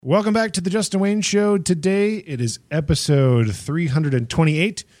Welcome back to the Justin Wayne Show. Today it is episode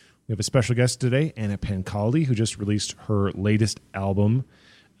 328. We have a special guest today, Anna Pancaldi, who just released her latest album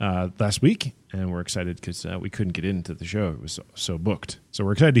last week, and we're excited because we couldn't get into the show. It was so booked. So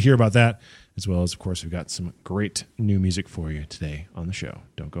we're excited to hear about that, as well as, of course, we've got some great new music for you today on the show.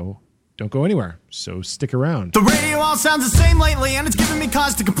 Don't go anywhere, so stick around. The radio all sounds the same lately, and it's giving me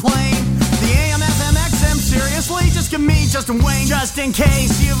cause to complain. The AM, FM, XM, seriously? Just give me Justin Wayne. Just in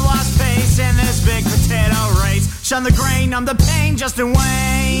case you've lost face in this big potato race. Shun the grain, numb the pain, Justin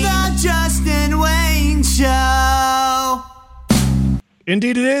Wayne. The Justin Wayne Show.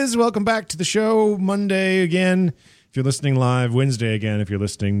 Indeed it is. Welcome back to the show. Monday again, if you're listening live. Wednesday again, if you're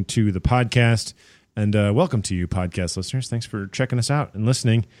listening to the podcast. And welcome to you, podcast listeners. Thanks for checking us out and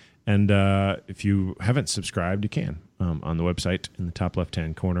listening. And if you haven't subscribed, you can on the website in the top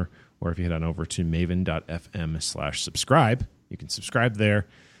left-hand corner, or if you head on over to maven.fm/subscribe, you can subscribe there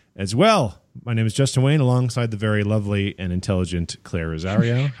as well. My name is Justin Wayne, alongside the very lovely and intelligent Claire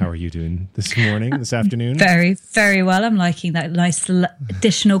Rosario. How are you doing this morning, this afternoon? Very, very well. I'm liking that nice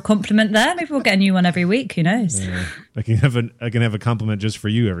additional compliment there. Maybe we'll get a new one every week. Who knows? I can have a compliment just for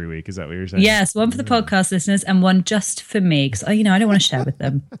you every week. Is that what you're saying? Yes, one for the podcast listeners and one just for me, because I don't want to share with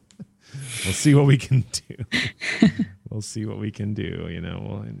them. We'll see what we can do. We'll see what we can do.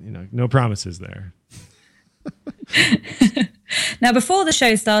 No promises there. Now, before the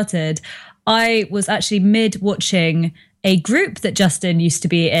show started, I was actually mid-watching a group that Justin used to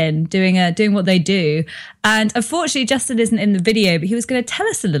be in, doing what they do. And unfortunately, Justin isn't in the video, but he was going to tell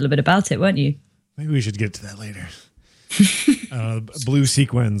us a little bit about it, weren't you? Maybe we should get to that later. Blue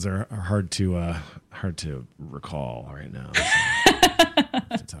sequins are hard to recall right now. So we'll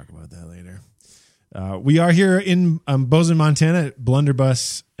have to talk about that later. We are here in Bozeman, Montana at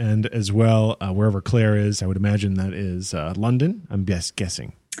Blunderbuss, and as well wherever Claire is. I would imagine that is London. I'm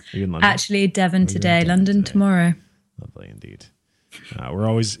guessing. Are you in London? Actually, Devon today, London tomorrow. Lovely indeed. We're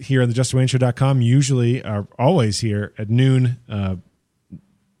always here on the JustinWayneShow.com. Usually are always here at noon.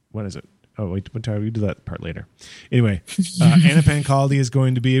 What is it? Oh, wait, what time? We do that part later. Anyway, Anna Pancaldi is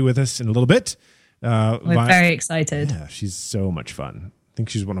going to be with us in a little bit. We're very excited. Yeah, she's so much fun. I think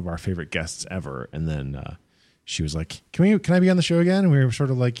she's one of our favorite guests ever. And then she was like, "Can I be on the show again?" And we were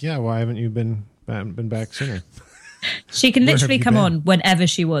sort of like, "Yeah, why haven't you been back sooner?" She can literally come on whenever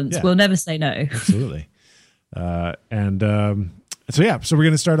she wants. Yeah. We'll never say no. Absolutely. So we're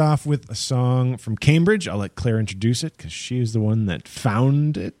going to start off with a song from Cambridge. I'll let Claire introduce it because she is the one that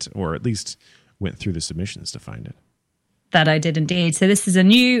found it, or at least went through the submissions to find it. That I did indeed. So this is a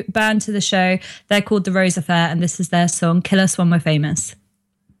new band to the show. They're called The Rose Affair, and this is their song, Kill Us When We're Famous.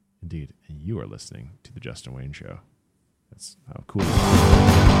 Indeed. And you are listening to The Justin Wayne Show. That's how cool it is.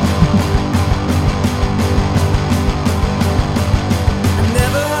 I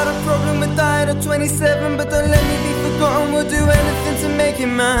never had a problem with diet at 27, but don't let me be forgotten. We'll do anything to make it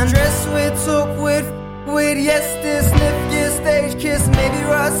mine. Dress with, talk with, yes, this, sniff, yeah, stage kiss, maybe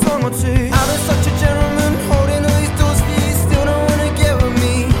write a song or two. I've been such a gentleman, holding all these doors for you, still don't wanna get with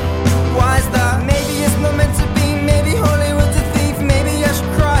me. Why is that? Maybe it's not meant to be, maybe Hollywood's a thief, maybe I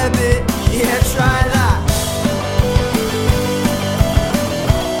should cry a bit, yeah, try that.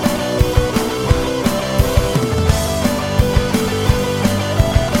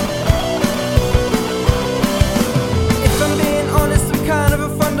 If I'm being honest, I'm kind of a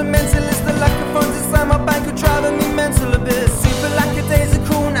fundamentalist. The lack of funds inside my bank are driving me mental a bit. Super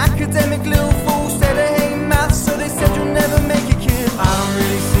lackadaisical, an academic little fool. Said I hate maths, so they said you'll never make it, kid. I don't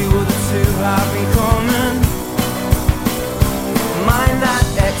really see what the two have in common. Mind that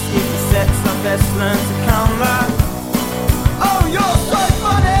X equals sex, I best learn to count that. Oh, you're so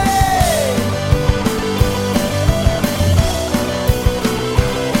funny!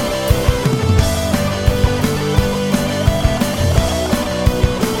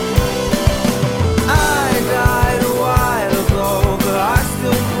 I died a while ago, but I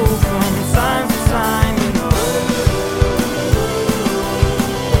still call from time to time, you know.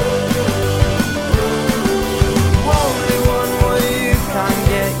 Only one way you can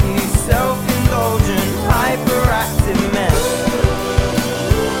get you self-indulgent, hyperactive mess.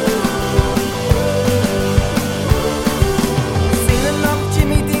 Seen enough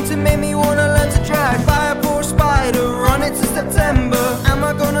Jimmy Dean to make me wanna learn to drag. Buy a poor spider, run it to September. Am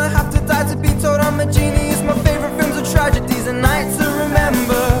I gonna have to die to be told I'm a genius? My favorite films are tragedies, a night to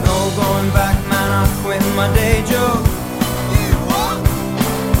remember. No going back, man, I quit my day job. You what?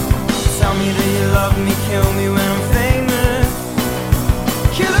 Tell me that you love me, kill me when I'm famous.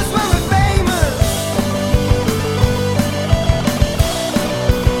 Kill us when we're famous.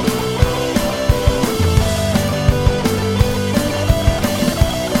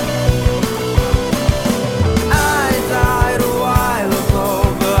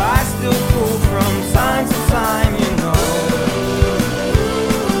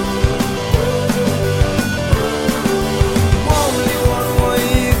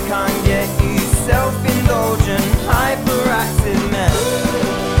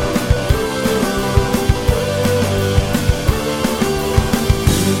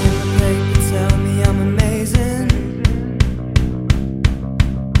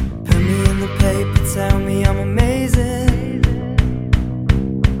 paper, tell me I'm amazing.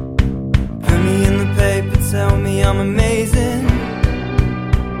 Put me in the paper, tell me I'm amazing.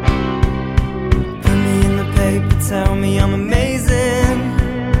 Put me in the paper, tell me I'm amazing.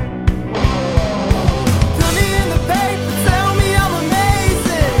 Put me in the paper, tell me I'm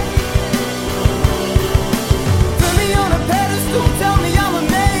amazing. Put me on a pedestal, tell me I'm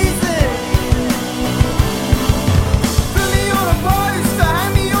amazing. Put me on a poster,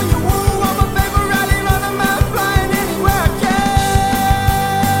 hang me on your wall. I'm a paper rally, running man, flying anywhere I can.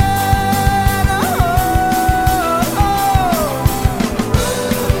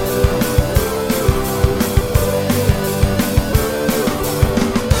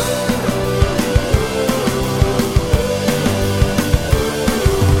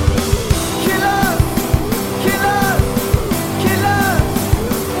 Killers, killers, killers,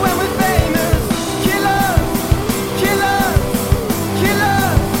 when we're famous. Killers, killers,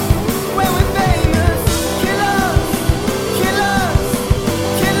 killers, when we're famous. Killers, killers,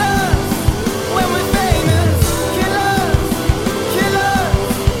 killers, when we're famous. Killers, killers,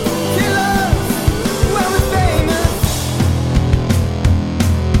 killers, when we're famous.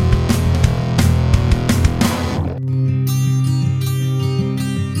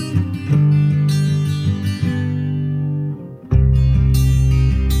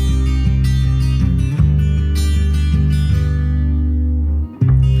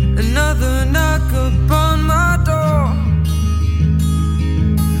 Another knock upon my door.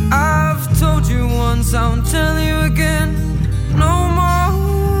 I've told you once, I'll tell you again. No more.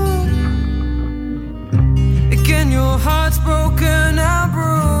 Again, your heart's broken and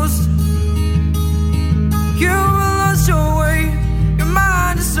bruised. You lost your way. Your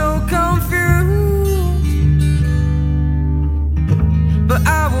mind is so confused. But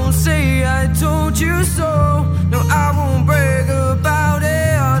I won't say I told you so. No, I won't brag about it.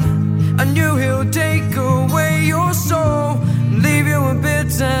 I knew he'll take away your soul and leave you in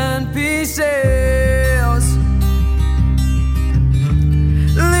bits and pieces.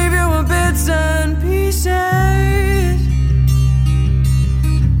 Leave you in bits and pieces.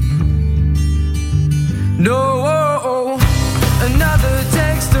 No, another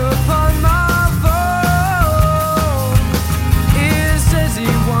text upon my phone. It says he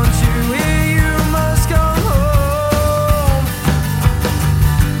wants you here, you must come home.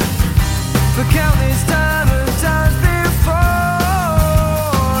 For countless time and times before,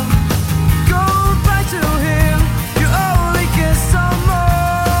 go back to him, you only get some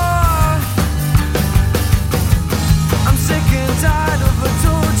more. I'm sick and tired of I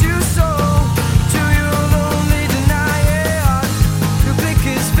told you so. To your lonely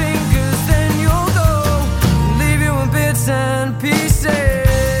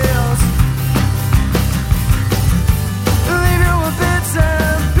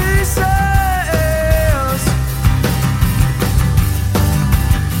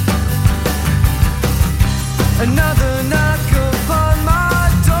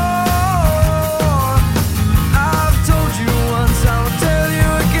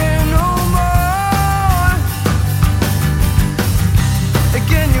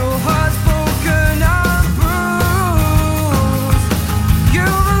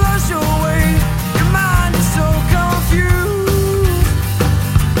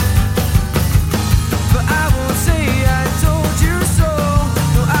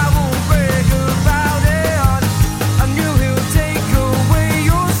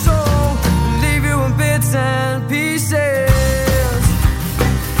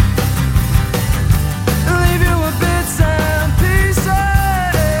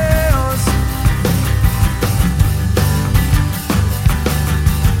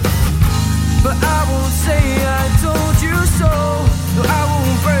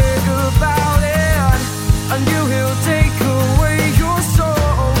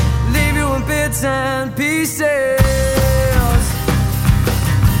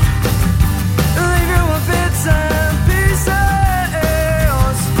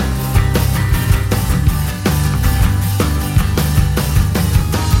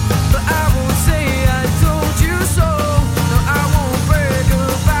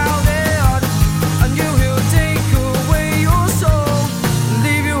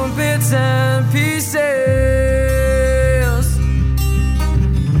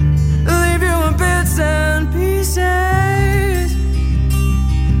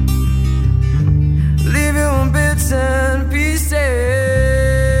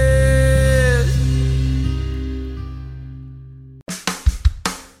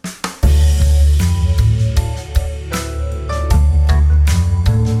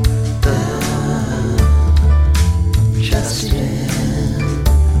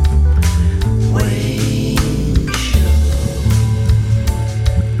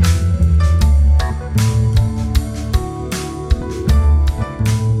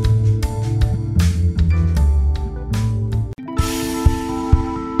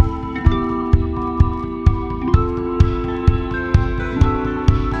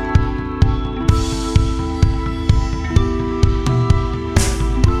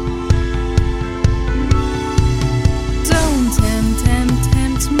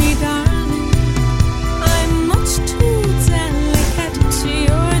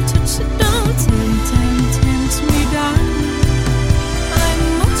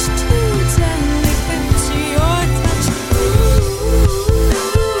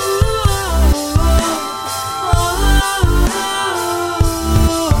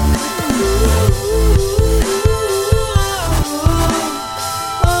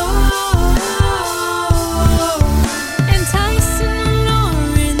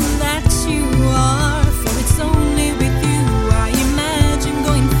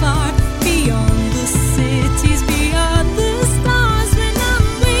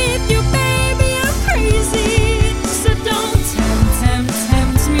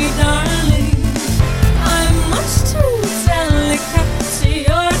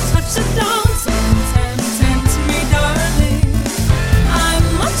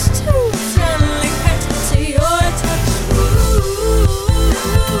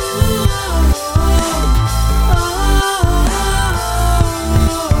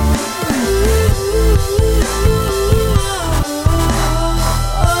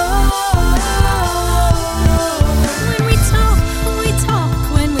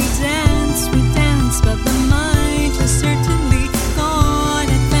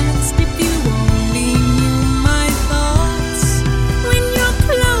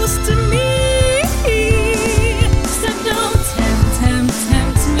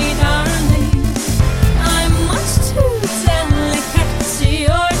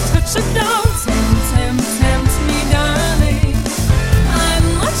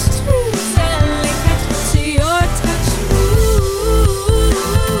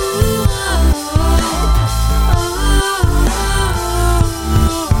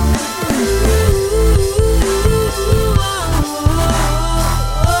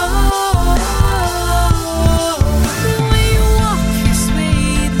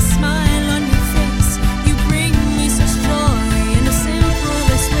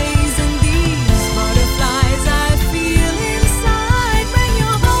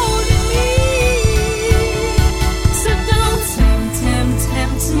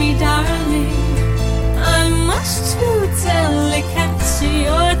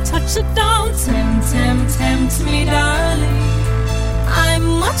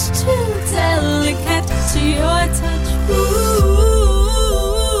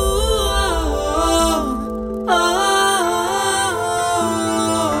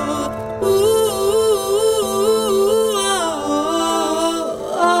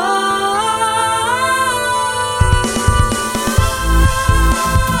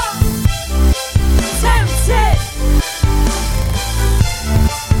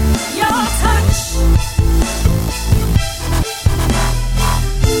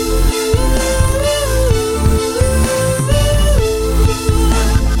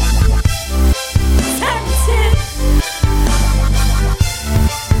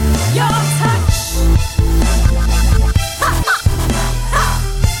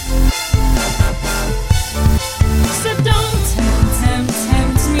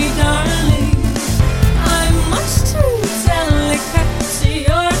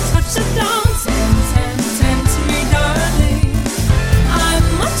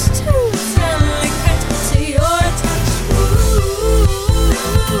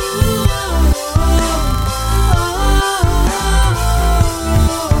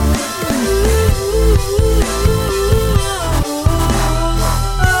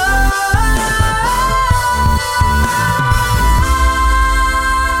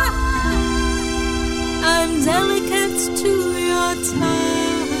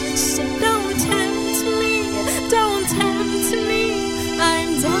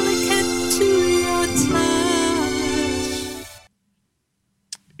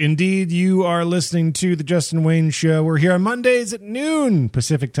Indeed, you are listening to The Justin Wayne Show. We're here on Mondays at noon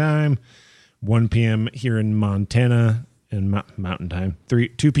Pacific time, 1 p.m. here in Montana and Mountain Time,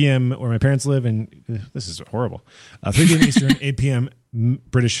 2 p.m. where my parents live, and this is horrible, 3 p.m. Eastern, 8 p.m.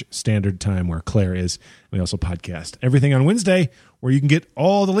 British Standard Time where Claire is. We also podcast everything on Wednesday where you can get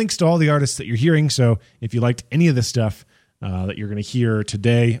all the links to all the artists that you're hearing. So if you liked any of the stuff that you're going to hear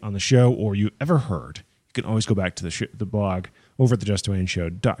today on the show or you ever heard, you can always go back to the blog over at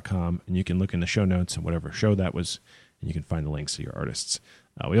thejustwayneshow.com, and you can look in the show notes and whatever show that was, and you can find the links to your artists.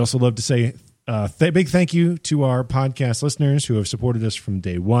 We also love to say big thank you to our podcast listeners who have supported us from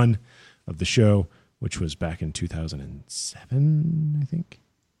day one of the show, which was back in 2007, I think,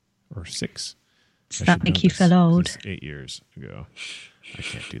 or 6. Does that make you feel old? 8 years ago. I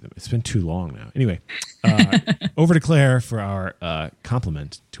can't do them. It's been too long now. Anyway, over to Claire for our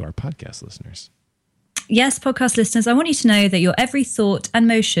compliment to our podcast listeners. Yes, podcast listeners, I want you to know that your every thought and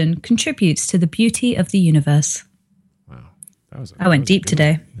motion contributes to the beauty of the universe. Wow. I went deep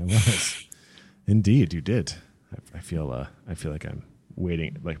today. It was. Indeed, you did. I feel like I'm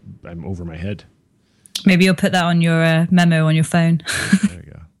waiting, like I'm over my head. Maybe you'll put that on your memo on your phone. There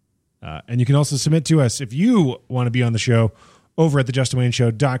you go. And you can also submit to us if you want to be on the show over at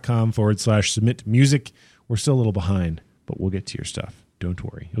thejustinwayneshow.com/submit music. We're still a little behind, but we'll get to your stuff. Don't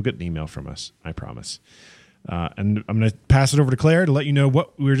worry. You'll get an email from us. I promise. And I'm going to pass it over to Claire to let you know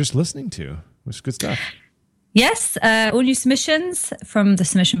what we were just listening to. It was good stuff. Yes, all new submissions from the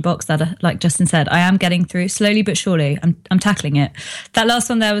submission box that, like Justin said, I am getting through slowly but surely. I'm tackling it. That last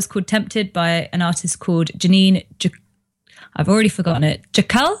one there was called Tempted by an artist called Janine. I've already forgotten it.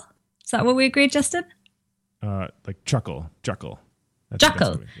 Jackal? Is that what we agreed, Justin? Like Chuckle. Jackal.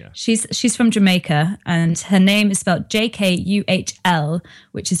 Yeah. She's from Jamaica, and her name is spelled Jkuhl,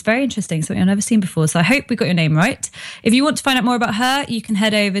 which is very interesting, something I've never seen before. So I hope we got your name right. If you want to find out more about her, you can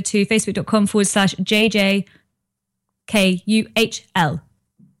head over to facebook.com/JJKUHL,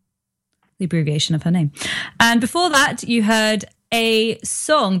 the abbreviation of her name. And before that, you heard a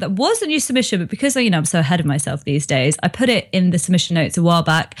song that was a new submission, but because I'm so ahead of myself these days, I put it in the submission notes a while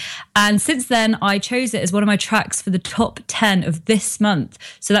back, and since then I chose it as one of my tracks for the top 10 of this month.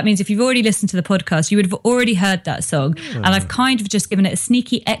 So that means if you've already listened to the podcast, you would have already heard that song, and I've kind of just given it a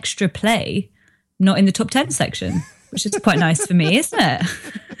sneaky extra play, not in the top 10 section, which is quite nice for me, isn't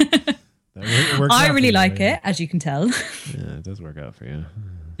it? I really like it, as you can tell. Yeah, it does work out for you.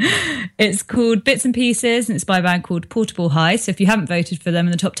 It's called Bits and Pieces, and it's by a band called Portable High. So if you haven't voted for them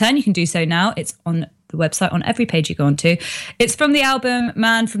in the top 10, you can do so now. It's on the website on every page you go onto. It's from the album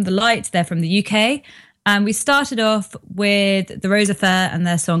Man from the Light. They're from the UK. And we started off with The Rose Affair and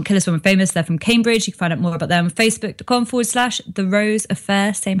their song Kill Us When We're Famous. They're from Cambridge. You can find out more about them on facebook.com/The Rose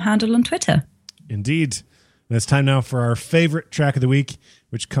Affair. Same handle on Twitter. Indeed. And it's time now for our favorite track of the week,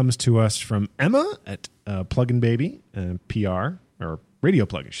 which comes to us from Emma at Plugin Baby, PR, or Radio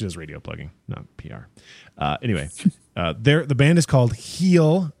Plugging. She does radio plugging, not PR. Anyway, the band is called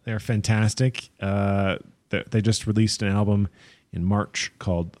Heal. They're fantastic. They just released an album in March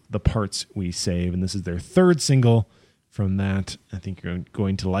called The Parts We Save, and this is their third single from that. I think you're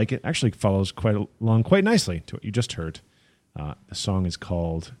going to like it. Actually follows quite nicely to what you just heard. The song is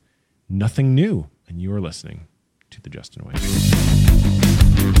called Nothing New, and you are listening to The Justin Wayne.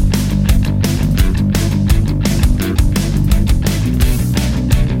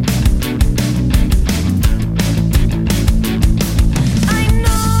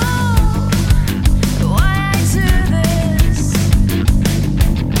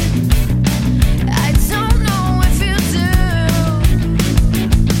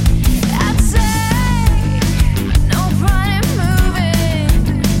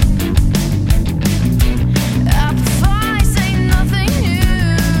 Nothing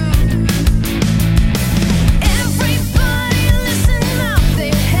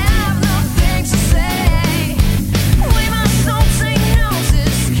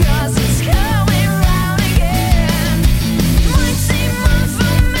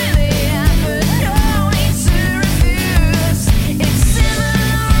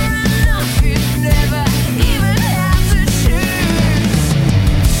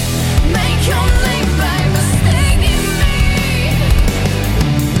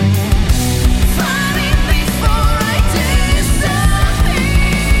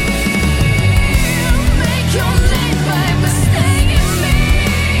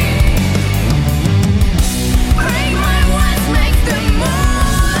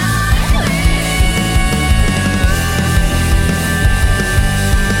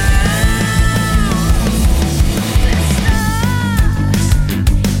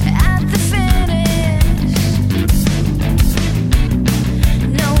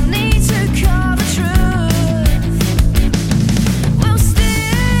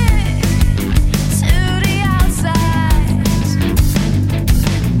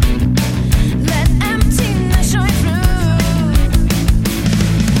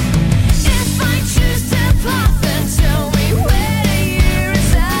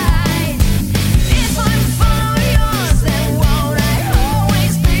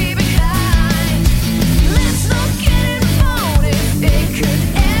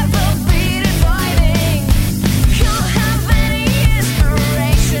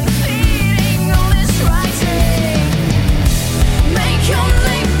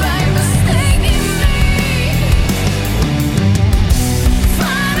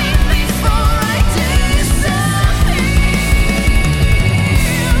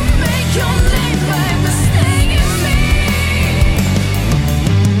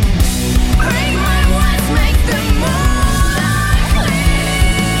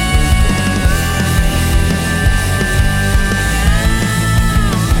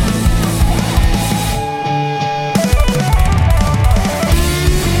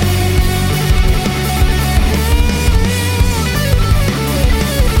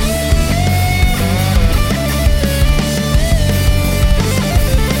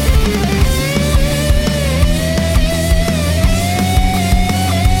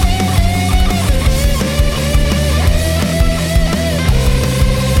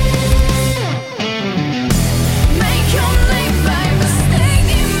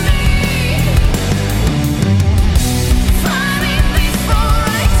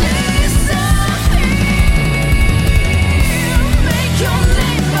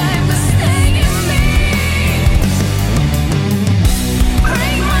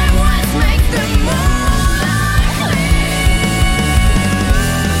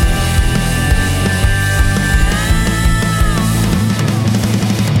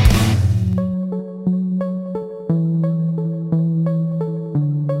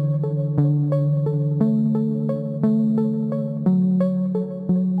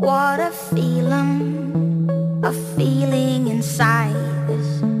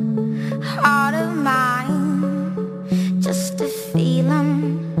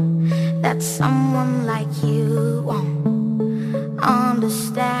someone like you won't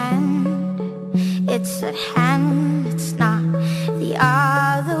understand. It's at hand, it's not the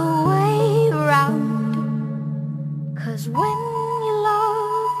other way round. 'Cause when you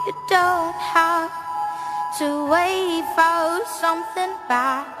love, you don't have to wait for something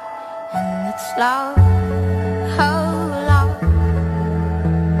back. And it's love, oh love,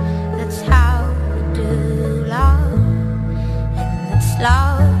 that's how we do love. And it's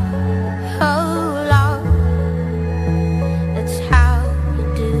love, oh love, that's how we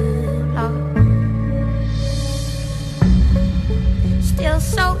do love. Still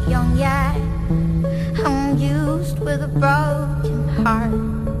so young yet unused with a broken heart.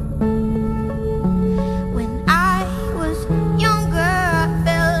 When I was younger, I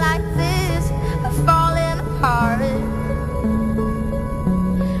felt like this, falling apart.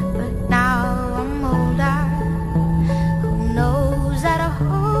 But now I'm older, who knows how to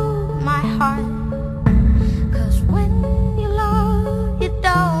hold my heart? 'Cause when you love, you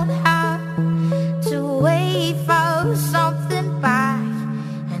don't have to wait for something back.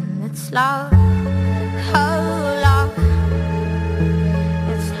 And it's love, oh love,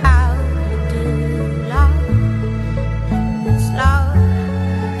 it's how we do love. And it's love,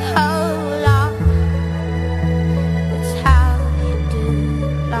 oh love, it's how you do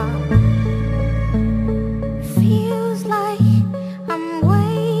love. Feels like I'm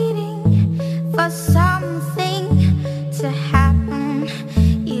waiting for something to happen.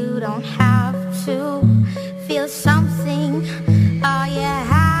 You don't have to feel something. All you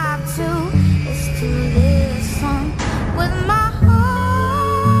have to is to listen with my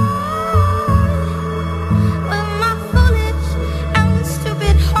heart, with my foolish and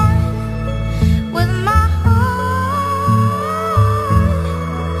stupid heart, with my heart,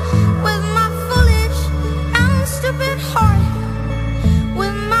 with my foolish and stupid heart,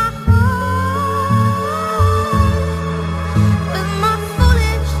 with my heart, with my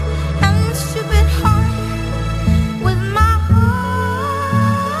foolish and stupid heart, with my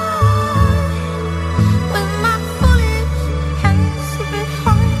heart, with my foolish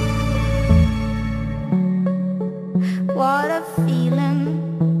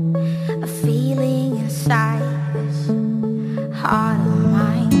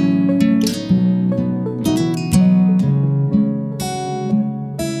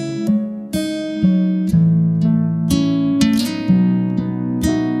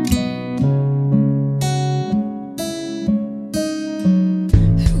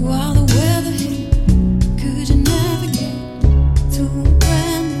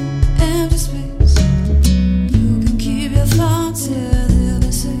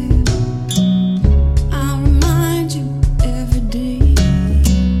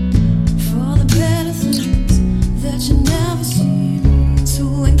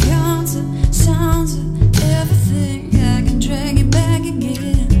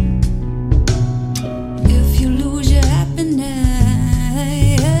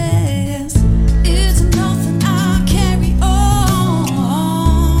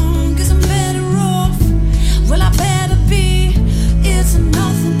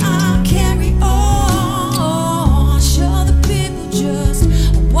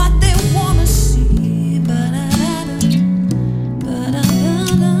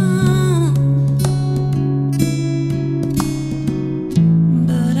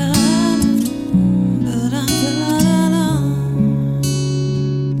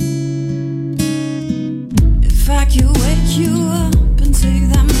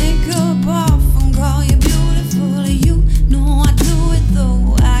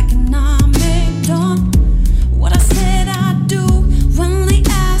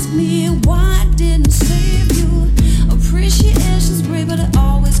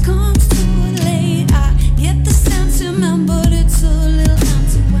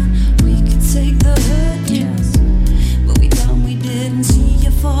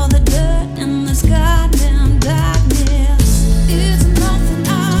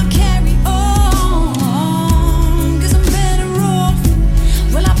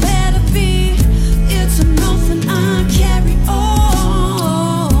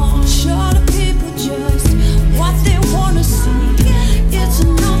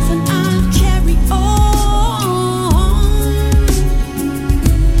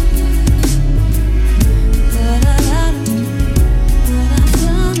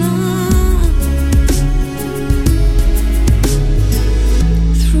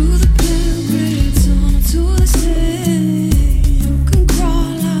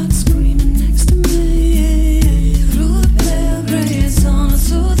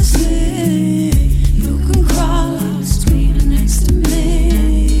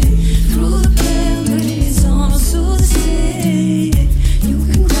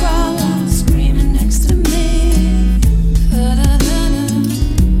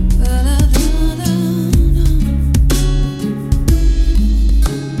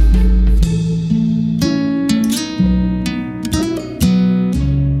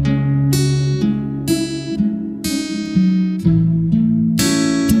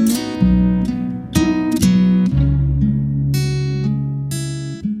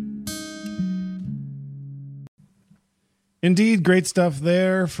Indeed, great stuff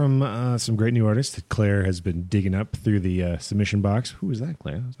there from some great new artists that Claire has been digging up through the submission box. Who was that,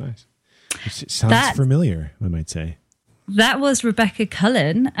 Claire? That was nice. It sounds familiar, I might say. That was Rebecca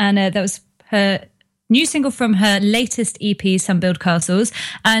Cullen, and that was her new single from her latest EP, Some Build Castles.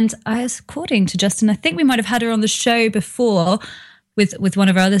 And according to Justin, I think we might have had her on the show before with one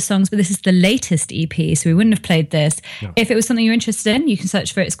of our other songs, but this is the latest EP, so we wouldn't have played this. No. If it was something you're interested in, you can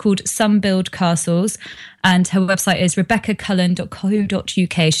search for it. It's called Some Build Castles, and her website is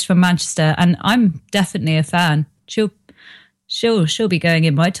rebeccacullen.co.uk. She's from Manchester, and I'm definitely a fan. She'll be going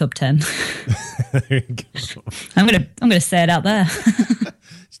in my top 10. There you go. I'm gonna say it out there.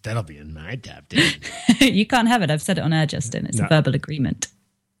 That'll be in my top 10. You can't have it. I've said it on air, Justin. It's a verbal agreement.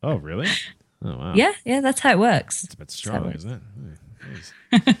 Oh, really? Oh, wow. Yeah, that's how it works. It's a bit strong, isn't it? Nice.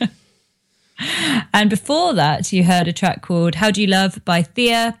 And before that, you heard a track called How Do You Love by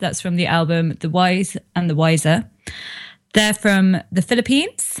Thea. That's from the album The Wise and the Wiser. They're from the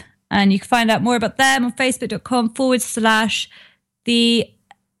Philippines, and you can find out more about them on facebook.com/the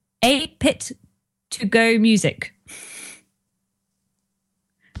A Pit to Go Music.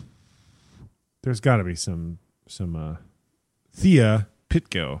 There's got to be some Thea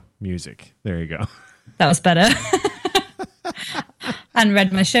Pitgo music. There you go. That was better. I hadn't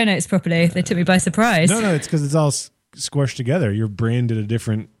read my show notes properly. They took me by surprise. No, it's because it's all squished together. Your brain did a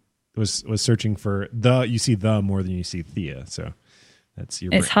different, was searching for you see the more than you see Thea. So that's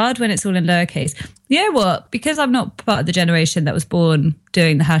your It's hard when it's all in lowercase. You know what? Because I'm not part of the generation that was born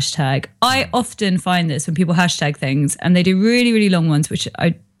doing the hashtag, I often find this when people hashtag things and they do really, really long ones, which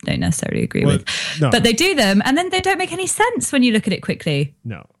I don't necessarily agree with. No. But they do them and then they don't make any sense when you look at it quickly.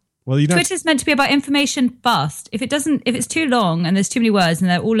 No. Well, Twitter's meant to be about information fast. If it's too long and there's too many words and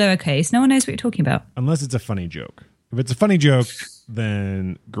they're all lowercase, no one knows what you're talking about. Unless it's a funny joke. If it's a funny joke,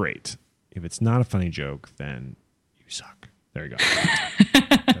 then great. If it's not a funny joke, then you suck. There you go.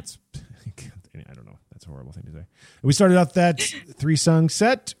 That's I don't know. That's a horrible thing to say. We started off that 3-song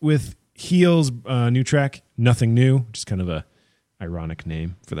set with Heel's new track, Nothing New, which is kind of a ironic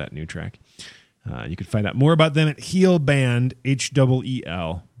name for that new track. You can find out more about them at Heel Band,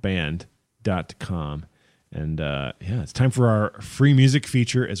 HEEL band.com. And it's time for our free music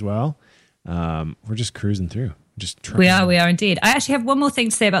feature as well. We're just cruising through. We are indeed. I actually have one more thing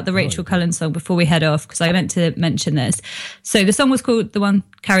to say about the Rachel Cullen song before we head off, because I meant to mention this. So the song was called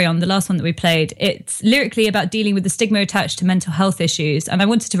Carry On, the last one that we played. It's lyrically about dealing with the stigma attached to mental health issues. And I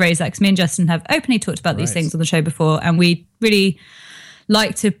wanted to raise that because me and Justin have openly talked about these things on the show before, and we really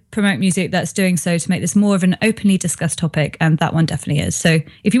like to promote music that's doing so to make this more of an openly discussed topic, and that one definitely is. So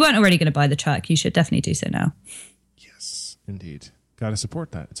if you weren't already going to buy the track, you should definitely do so now. Yes, indeed. Got to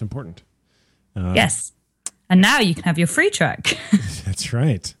support that. It's important. Yes. And now you can have your free track. That's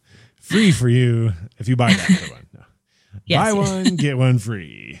right. Free for you if you buy that one. No. Yes. Buy one, get one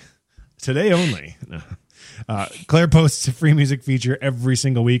free. Today only. No. Claire posts a free music feature every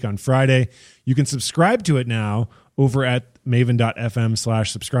single week on Friday. You can subscribe to it now over at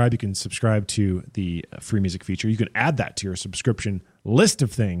maven.fm/subscribe. You can subscribe to the free music feature. You can add that to your subscription list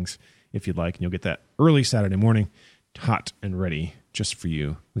of things if you'd like, and you'll get that early Saturday morning, hot and ready just for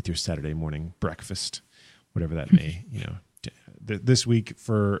you with your Saturday morning breakfast, whatever that may, this week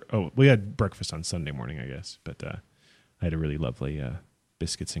we had breakfast on Sunday morning, I guess, but I had a really lovely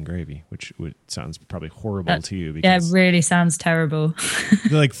biscuits and gravy, which sounds probably horrible to you. Because it really sounds terrible.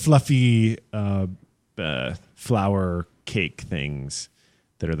 They're like fluffy flour cake things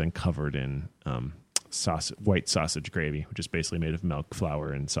that are then covered in white sausage gravy, which is basically made of milk,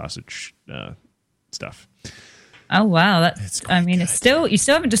 flour, and sausage stuff. Oh wow! It's still, you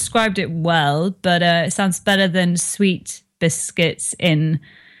still haven't described it well, but it sounds better than sweet biscuits in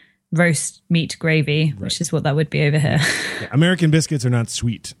roast meat gravy, which is what that would be over here. Yeah, American biscuits are not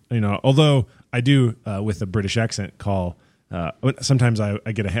sweet, although I do with a British accent call. Sometimes I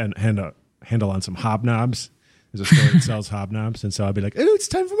get a handle on some hobnobs. There's a store that sells hobnobs, and so I'll be like, "Oh, it's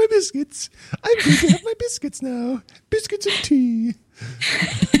time for my biscuits. I'm going to have my biscuits now. Biscuits and tea."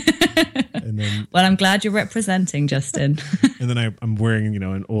 And then, well, I'm glad you're representing, Justin. And then I'm wearing,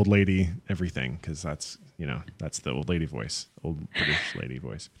 an old lady everything, because that's the old lady voice, old British lady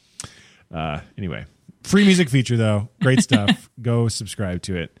voice. Anyway, free music feature though, great stuff. Go subscribe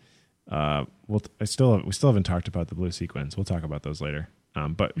to it. We still haven't talked about the Blue Sequins. We'll talk about those later.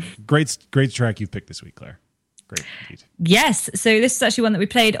 But great track you've picked this week, Claire. Great indeed. Yes. So this is actually one that we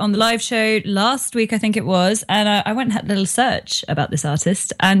played on the live show last week, I think it was. And I went and had a little search about this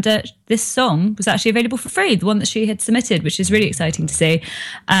artist. And this song was actually available for free, the one that she had submitted, which is really exciting to see.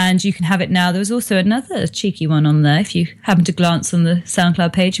 And you can have it now. There was also another cheeky one on there. If you happen to glance on the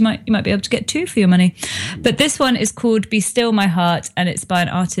SoundCloud page, you might be able to get 2 for your money. But this one is called Be Still My Heart, and it's by an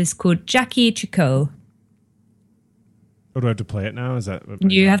artist called Jackie Chicot. Oh, do I have to play it now? Is that what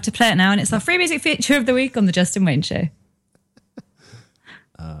You have to play it now, and it's our free music feature of the week on the Justin Wayne Show.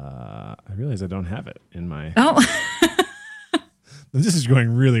 I realize I don't have it in my... Oh. This is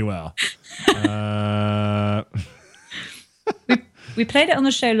going really well. We played it on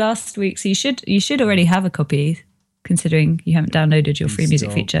the show last week, so you should already have a copy, considering you haven't downloaded your free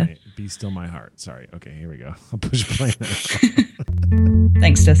music feature. Be Still My Heart. Sorry. Okay, here we go. I'll push play now.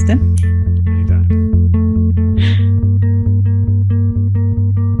 Thanks, Justin. Anytime.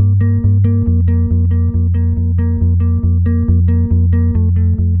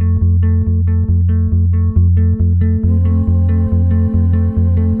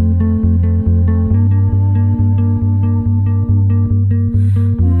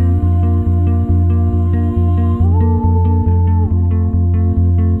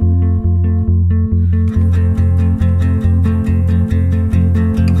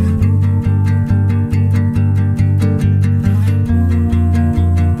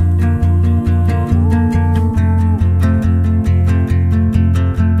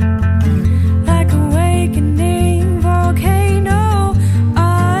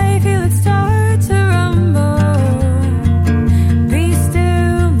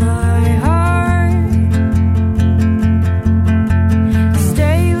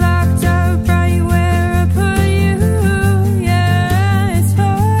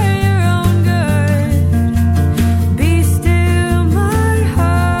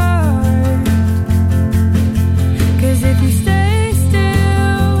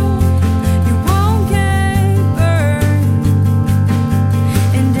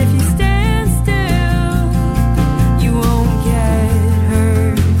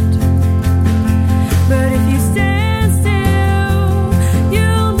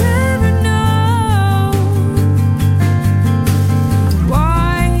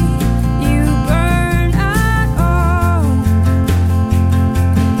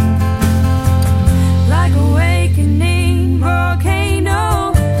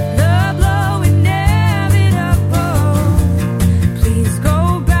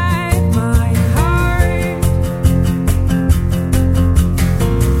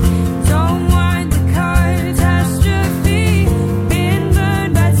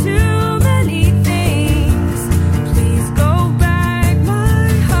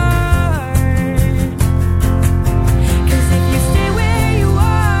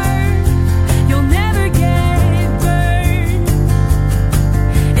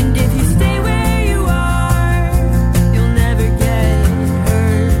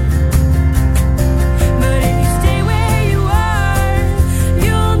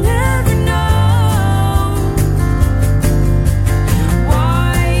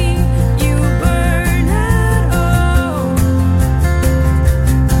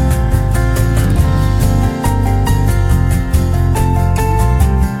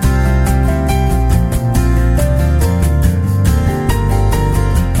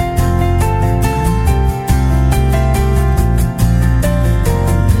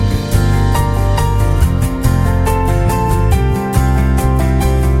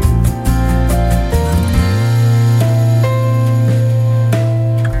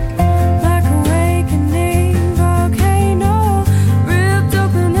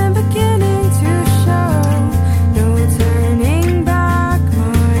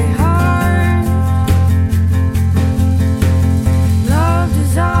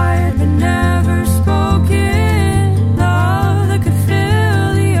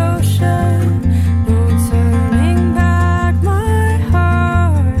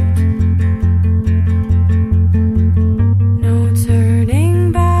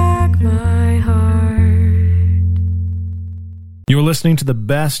 You're listening to the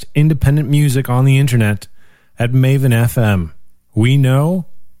best independent music on the internet at Maven FM. We know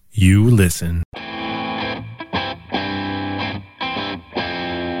you listen.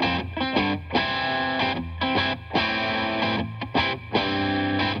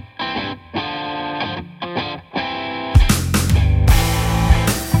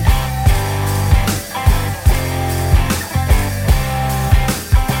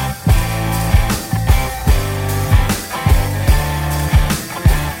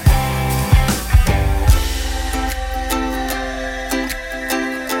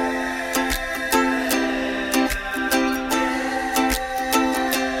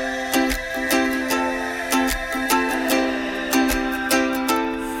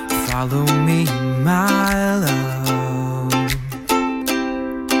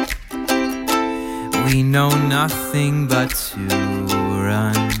 We know nothing but to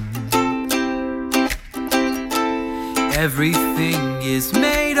run. Everything is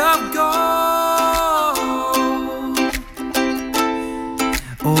made of gold,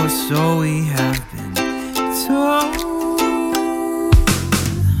 or so we have been told.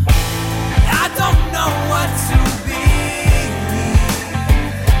 I don't know what to be.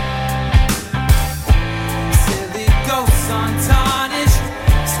 Silly ghosts on tarnished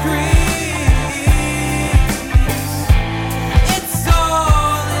screens. It's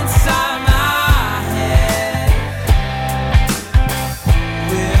all inside my head.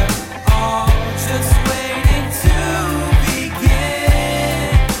 We're all just waiting to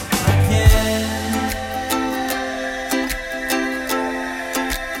begin again.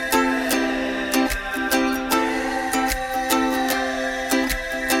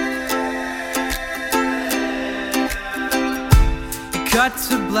 Cut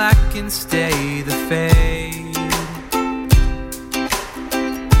to black and stay the fade.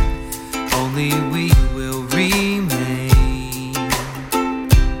 Only we will remain.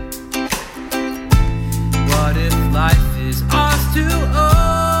 What if life is ours to own?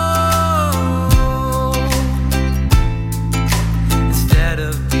 Instead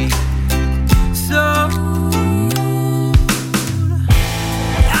of being sold.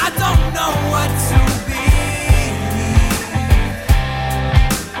 I don't know what to be.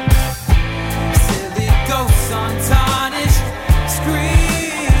 Silly ghosts on tarnished screens.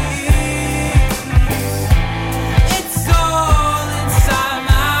 It's all inside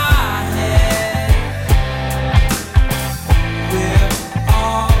my head. We're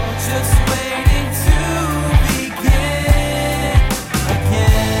all just waiting to begin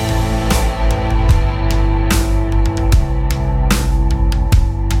again.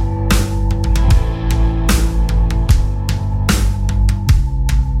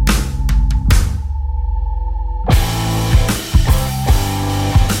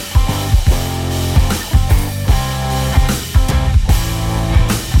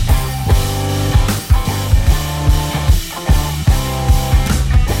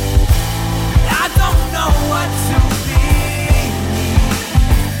 I don't know what to be.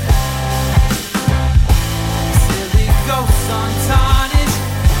 Silly ghosts on tarnished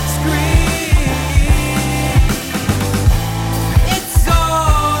screens. It's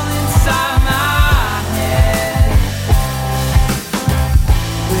all inside my head.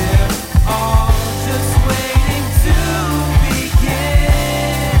 We're all just waiting to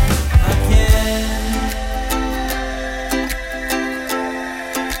begin again.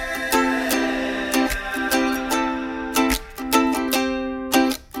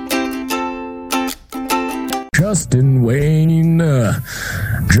 Justin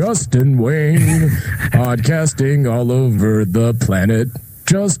Wayne, podcasting all over the planet.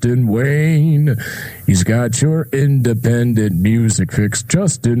 Justin Wayne, he's got your independent music fix.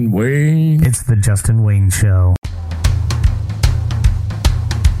 Justin Wayne. It's the Justin Wayne Show.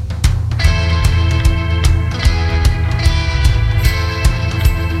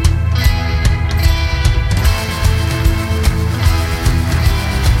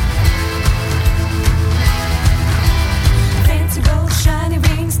 Fancy gold, shiny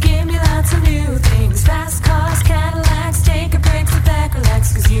rings, give me lots of new things. Fast cars, Cadillacs, take a break, sit back,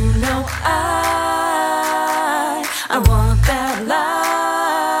 relax, 'cause you know I want that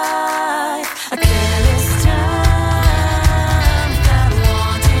life. A careless time, that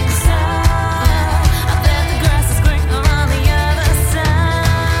wanting side. I bet the grass is greener on the other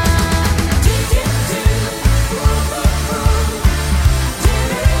side. Do, do, do. Ooh, ooh, ooh. Do,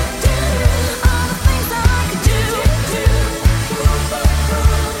 do. All the things I could do. Do, ooh, ooh,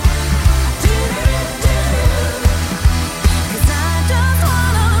 ooh. Do, do. 'Cause I just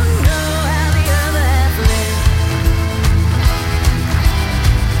wanna know how the other half lives.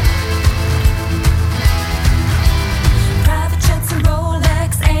 Private jets and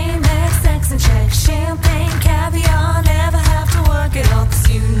Rolex, Amex, Sex and check, champagne, caviar, never have to work it all, 'cause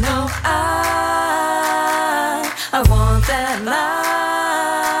you know I want that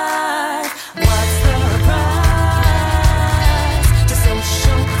life. What's the price to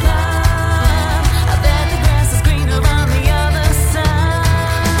social climb? I bet the grass is greener on the other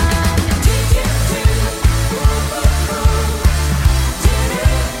side. Do, do, do. Ooh, ooh, ooh. Do,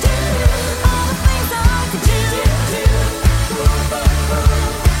 do. All the things I could do. Do, ooh, ooh, ooh.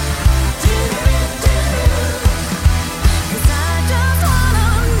 Do, do. 'Cause I just wanna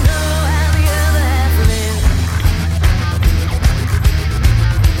know how the other half lives.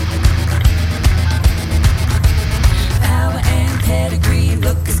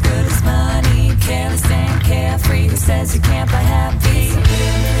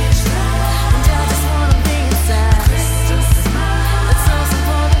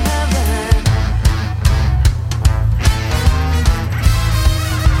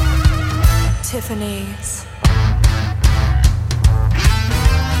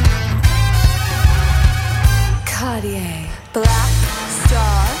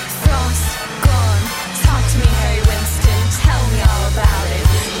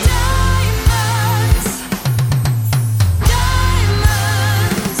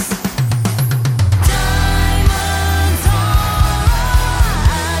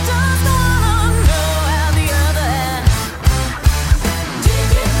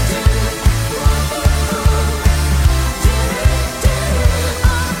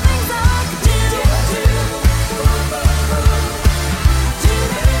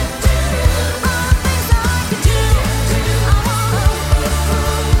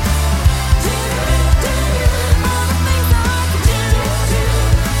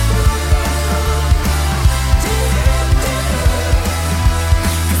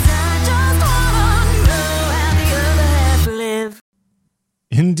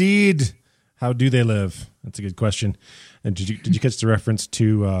 indeed. How do they live? That's a good question. And did you catch the reference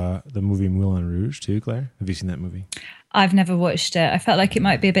to the movie Moulin Rouge too, Claire? Have you seen that movie? I've never watched it. I felt like it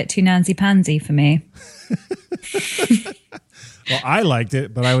might be a bit too Nancy-pansy for me. Well, I liked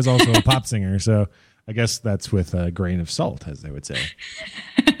it, but I was also a pop singer, so I guess that's with a grain of salt, as they would say.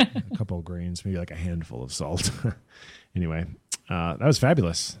 A couple of grains, maybe like a handful of salt. Anyway, that was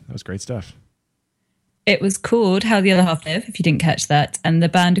fabulous. That was great stuff. It was called How the Other Half Live, if you didn't catch that. And the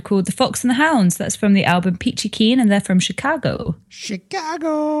band are called The Fox and the Hounds. That's from the album Peachy Keen, and they're from Chicago.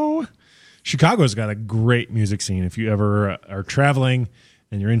 Chicago's got a great music scene. If you ever are traveling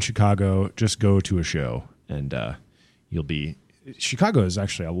and you're in Chicago, just go to a show and you'll be... Chicago is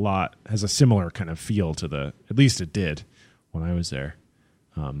actually has a similar kind of feel to at least it did when I was there,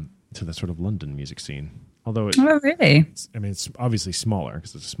 to the sort of London music scene. Although really? It's obviously smaller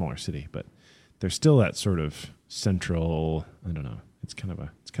because it's a smaller city, but there's still that sort of central, I don't know. It's kind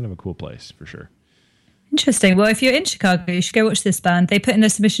of a cool place for sure. Interesting. Well, if you're in Chicago, you should go watch this band. They put in their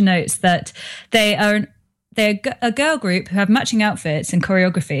submission notes that they're a girl group who have matching outfits and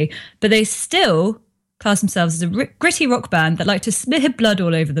choreography, but they still class themselves as a gritty rock band that like to smear blood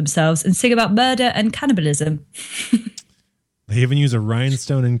all over themselves and sing about murder and cannibalism. They even use a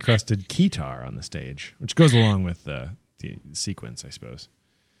rhinestone-encrusted keytar on the stage, which goes along with the sequence, I suppose.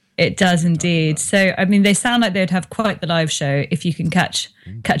 It does indeed. So, I mean, they sound like they'd have quite the live show if you can catch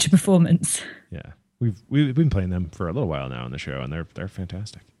a performance. Yeah, we've been playing them for a little while now on the show, and they're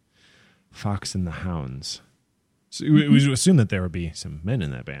fantastic. Fox and the Hounds. So we assume that there would be some men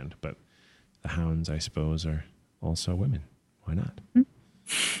in that band, but the Hounds, I suppose, are also women. Why not?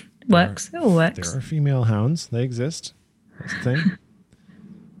 Works. It all works. There are female hounds. They exist. That's the thing.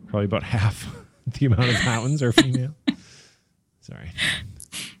 Probably about half the amount of hounds are female. Sorry.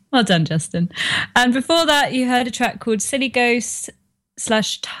 Well done, Justin. And before that, you heard a track called Silly Ghosts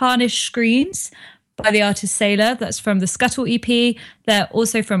 / Tarnished Screens by the artist Sailor. That's from the Scuttle EP. They're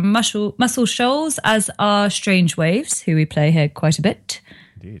also from Muscle Shoals, as are Strange Waves, who we play here quite a bit.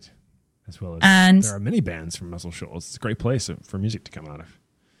 Indeed. As well as there are many bands from Muscle Shoals. It's a great place for music to come out of.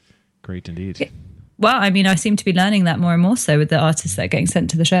 Great indeed. Yeah. Well, I mean, I seem to be learning that more and more so with the artists that are getting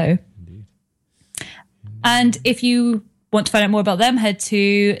sent to the show. Indeed. And if you want to find out more about them, head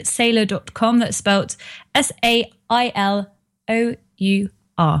to sailor.com. That's spelled SAILOUR.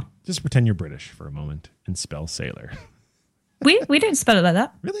 Just pretend you're British for a moment and spell sailor. We don't spell it like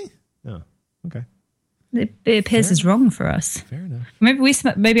that. Really? Oh, okay. It appears as wrong for us. Fair enough.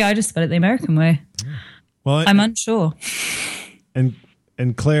 Maybe I just spell it the American way. Yeah. Well, I'm unsure. And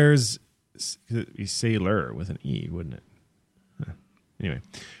Claire's sailor with an E, wouldn't it? Huh. Anyway.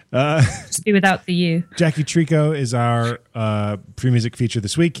 Just be without the U. Jackie Trico is our free music feature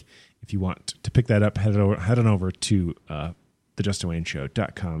this week. If you want to pick that up, head on over to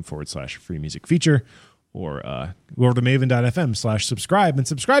thejustinwayneshow.com/free music feature, or go over to maven.fm/subscribe and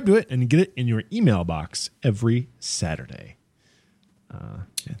subscribe to it and get it in your email box every Saturday.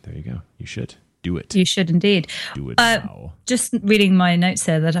 Yeah, there you go. You should do it. You should indeed. Do it now. Just reading my notes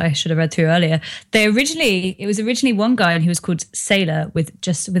there that I should have read through earlier. It was originally one guy and he was called Sailor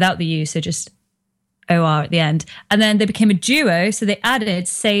without the U, so just OR at the end. And then they became a duo, so they added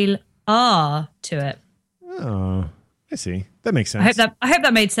Sail R to it. Oh, I see. That makes sense. I hope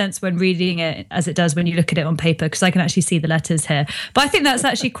that made sense when reading it as it does when you look at it on paper, because I can actually see the letters here. But I think that's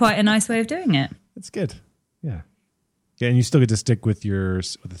actually quite a nice way of doing it. That's good. Yeah. Yeah, and you still get to stick with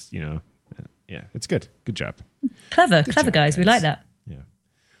yeah, it's good. Good job. Clever guys. We like that. Yeah.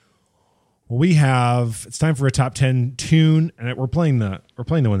 Well, it's time for a top 10 tune, and we're playing the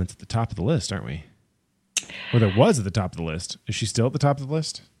one that's at the top of the list, aren't we? Or that was at the top of the list. Is she still at the top of the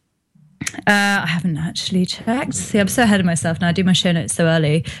list? I haven't actually checked. See, I'm so ahead of myself now. I do my show notes so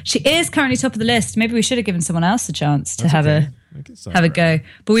early. She is currently top of the list. Maybe we should have given someone else a chance to have a go.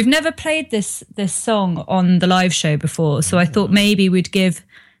 But we've never played this song on the live show before, so I thought maybe we'd give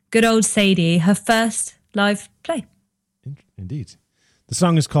good old Sadie her first live play. Indeed. The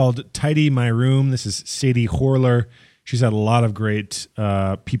song is called Tidy My Room. This is Sadie Horler. She's had a lot of great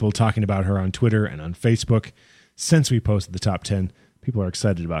people talking about her on Twitter and on Facebook since we posted the top 10. People are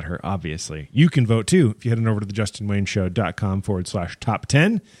excited about her, obviously. You can vote too. If you head on over to thejustinwayneshow.com/top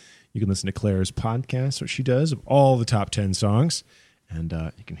 10, you can listen to Claire's podcast, what she does of all the top 10 songs. And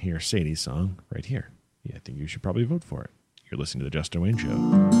you can hear Sadie's song right here. Yeah, I think you should probably vote for it. You're listening to The Justin Wayne Show.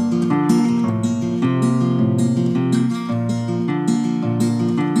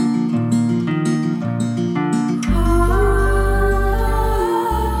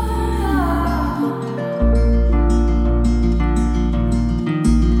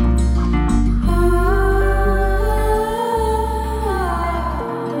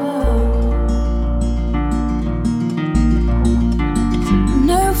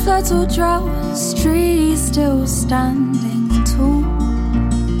 metal drowse, trees still standing tall.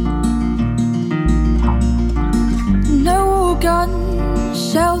 No war gun,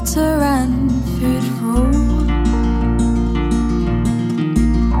 shelter and food for all.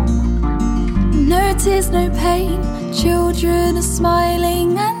 No tears, no pain, children are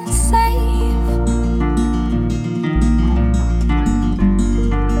smiling and safe.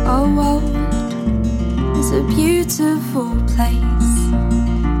 Our world is a beautiful place.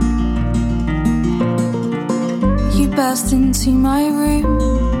 You burst into my room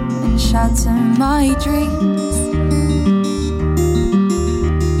and shatter my dreams.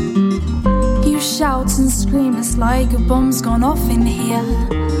 You shout and scream, it's like a bomb's gone off in here.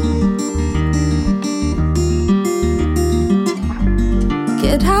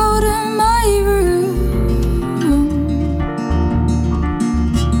 Get out of my room.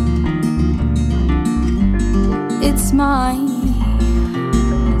 It's my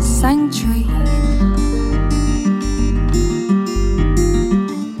sanctuary.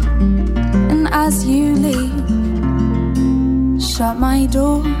 And as you leave, shut my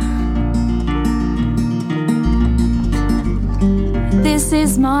door. This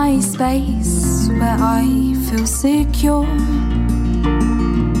is my space where I feel secure.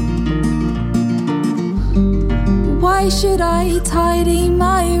 Why should I tidy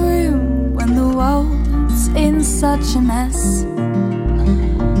my room when the world's in such a mess?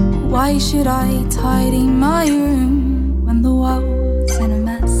 Why should I tidy my room when the world's in a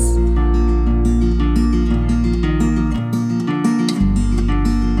mess?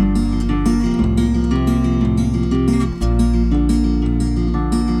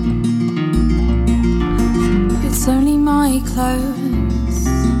 It's only my clothes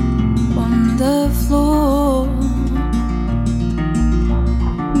on the floor.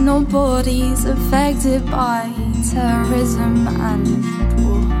 No bodies affected by terrorism and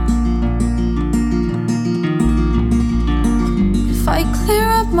war. If I clear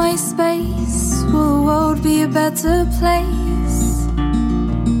up my space, will the world be a better place?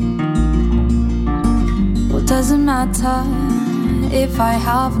 What does it matter if I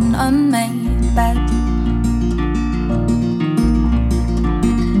have an unmade bed?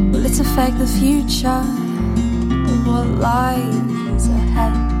 Will it affect the future or what lies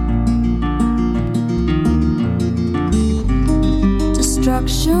ahead?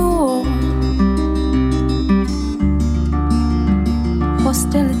 Destruction, war,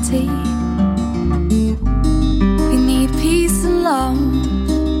 hostility. We need peace and love,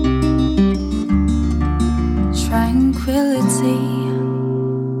 tranquility.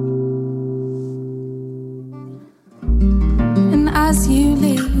 And as you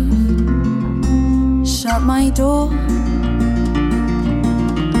leave, shut my door.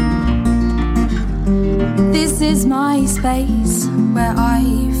 This is my space where I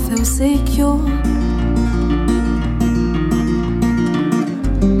feel secure.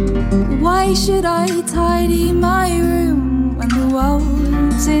 Why should I tidy my room when the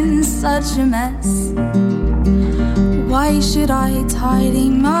world's in such a mess? Why should I tidy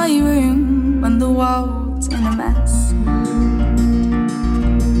my room when the world's in a mess?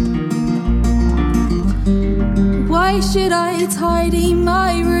 Why should I tidy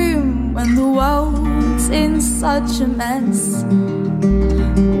my room when the world's in such a mess?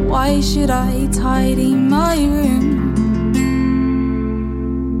 Why should I tidy my room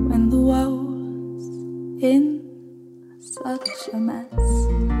when the world's in such a mess?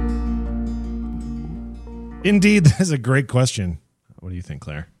 Indeed, that's a great question. What do you think,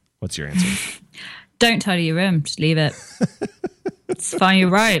 Claire? What's your answer? Don't tidy your room. Just leave it. It's fine. You're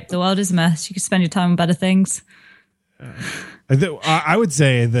right. The world is a mess. You could spend your time on better things. I would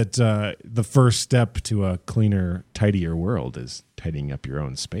say that the first step to a cleaner, tidier world is tidying up your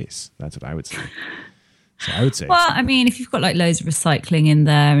own space. That's what I would say. So I would say. Well, I mean, if you've got like loads of recycling in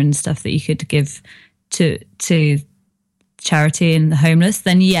there and stuff that you could give to charity and the homeless,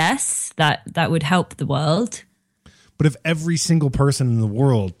 then yes, that would help the world. But if every single person in the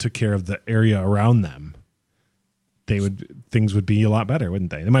world took care of the area around them, things would be a lot better,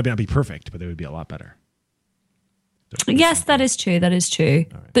 wouldn't they? They might not be perfect, but they would be a lot better. Yes, that is true. That is true.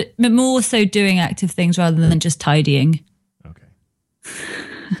 Right. But more so doing active things rather than just tidying. Okay.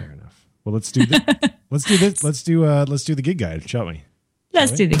 Fair enough. Well, let's do this. Let's do the gig guide, shall we?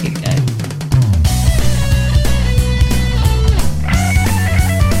 Let's do the gig guide.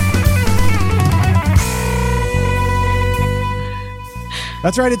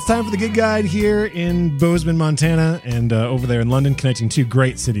 That's right. It's time for the gig guide here in Bozeman, Montana, and over there in London, connecting two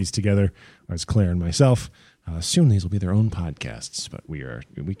great cities together. As Claire and myself Soon these will be their own podcasts, but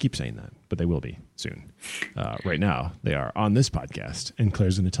we keep saying that, but they will be soon. Right now, they are on this podcast, and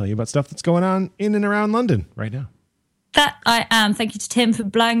Claire's going to tell you about stuff that's going on in and around London right now. That I am. Thank you to Tim for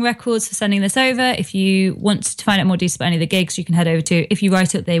Blang Records for sending this over. If you want to find out more details about any of the gigs, you can head over to If You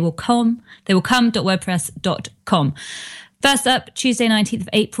Write It, They Will Come. Theyillcome.wordpress.com. First up, Tuesday 19th of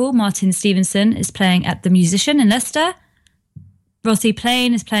April, Martin Stevenson is playing at The Musician in Leicester. Rossi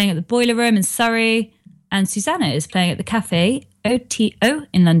Plain is playing at the Boiler Room in Surrey. And Susanna is playing at the Cafe OTO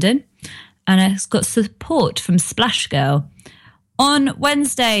in London. And it's got support from Splash Girl. On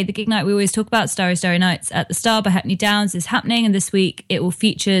Wednesday, the gig night we always talk about, Starry Starry Nights at the Star by Hackney Downs, is happening. And this week it will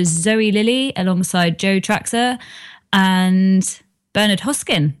feature Zoe Lilly alongside Joe Traxler and Bernard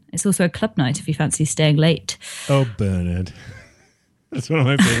Hoskin. It's also a club night if you fancy staying late. Oh, Bernard. That's one of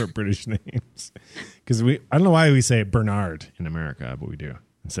my favorite British names. Because I don't know why we say Bernard in America, but we do.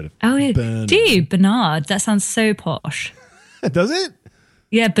 Instead of Bernard. Do you? Bernard. That sounds so posh. Does it?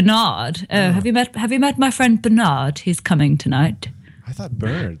 Yeah, Bernard. Oh, have you met my friend Bernard? He's coming tonight. I thought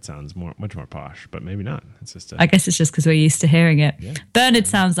Bernard sounds much more posh, but maybe not. It's just I guess it's just because we're used to hearing it. Yeah. Bernard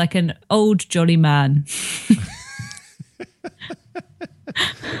sounds like an old jolly man.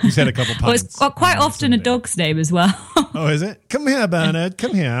 You said a couple Well, pints. it's quite often a dog's name as well. Oh, is it? Come here, Bernard.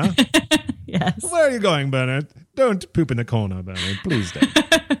 Come here. Yes. Where are you going, Bernard? Don't poop in the corner, Bernard. Please don't.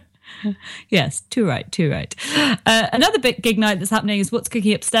 Yes, too right. Another big gig night that's happening is What's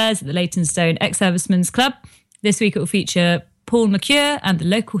Cooking Upstairs at the Leytonstone Ex-Servicemen's Club. This week it will feature Paul McCure and the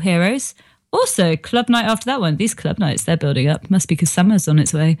Local Heroes. Also, club night after that one. These club nights, they're building up. Must be because summer's on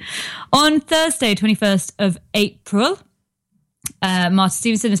its way. On Thursday, 21st of April, Martin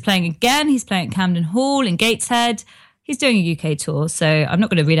Stevenson is playing again. He's playing at Camden Hall in Gateshead. He's doing a UK tour, so I'm not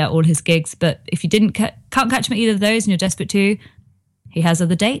going to read out all his gigs, but if you can't catch him at either of those and you're desperate to, he has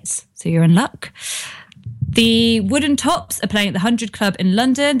other dates, so you're in luck. The Wooden Tops are playing at the 100 Club in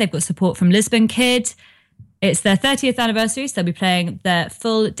London. They've got support from Lisbon Kid. It's their 30th anniversary, so they'll be playing their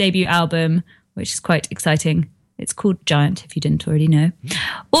full debut album, which is quite exciting. It's called Giant, if you didn't already know.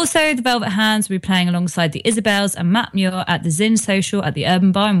 Also, the Velvet Hands will be playing alongside the Isabels and Matt Muir at the Zinn Social at the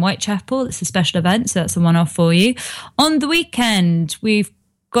Urban Bar in Whitechapel. It's a special event, so that's a one-off for you. On the weekend, we've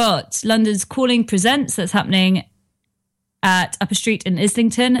got London's Calling Presents. That's happening at Upper Street in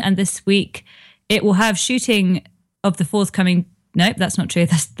Islington, and this week it will have shooting of the forthcoming... Nope, that's not true.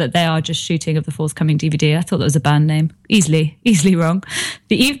 That they are just shooting of the forthcoming DVD. I thought that was a band name. Easily wrong.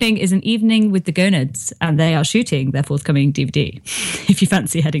 The evening is an evening with the Gonads, and they are shooting their forthcoming DVD, if you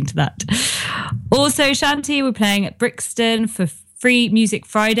fancy heading to that. Also, Shanty, we're playing at Brixton for Free Music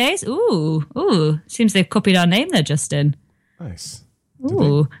Fridays. Ooh. Seems they've copied our name there, Justin. Nice.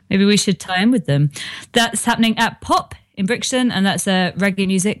 Ooh, maybe we should tie in with them. That's happening at Pop in Brixton, and that's reggae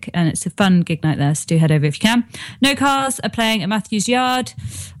music, and it's a fun gig night there, so do head over if you can. No Cars are playing at Matthews Yard.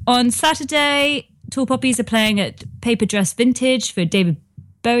 On Saturday, Tall Poppies are playing at Paper Dress Vintage for David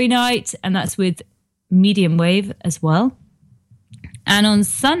Bowie night, and that's with Medium Wave as well. And on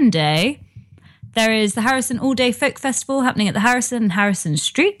Sunday, there is the Harrison All Day Folk Festival happening at the Harrison and Harrison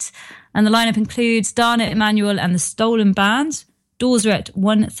Street, and the lineup includes Dana Emanuel and the Stolen Band. Doors are at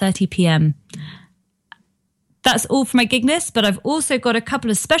 1:30 p.m. That's all for my gig list, but I've also got a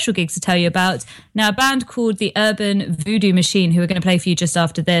couple of special gigs to tell you about. Now, a band called the Urban Voodoo Machine, who are going to play for you just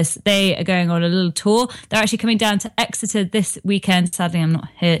after this, they are going on a little tour. They're actually coming down to Exeter this weekend. Sadly, I'm not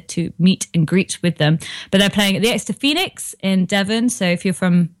here to meet and greet with them, but they're playing at the Exeter Phoenix in Devon. So if you're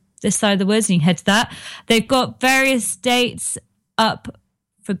from this side of the woods and you head to that, they've got various dates up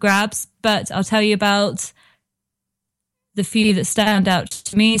for grabs, but I'll tell you about the few that stand out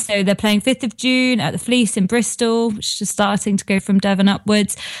to me. So they're playing 5th of June at the Fleece in Bristol, which is just starting to go from Devon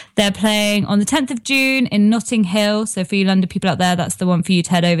upwards. They're playing on the 10th of June in Notting Hill. So for you London people out there, that's the one for you to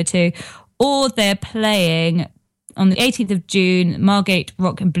head over to. Or they're playing on the 18th of June, Margate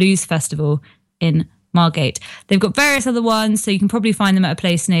Rock and Blues Festival in Margate. They've got various other ones, so you can probably find them at a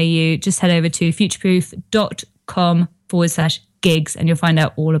place near you. Just head over to futureproof.com/gigs and you'll find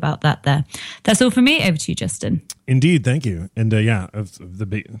out all about that there. That's all from me. Over to you, Justin. Indeed, thank you. And I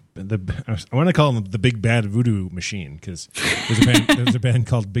want to call them the Big Bad Voodoo Machine, because there's a band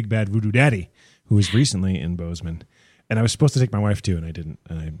called Big Bad Voodoo Daddy who was recently in Bozeman, and I was supposed to take my wife too, and I didn't.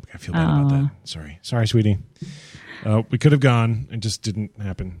 And I feel bad about that. Sorry, sweetie. We could have gone. It just didn't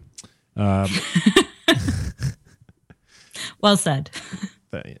happen. Well said.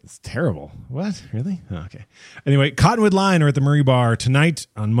 It's terrible. What? Really? Oh, okay. Anyway, Cottonwood Line are at the Murray Bar tonight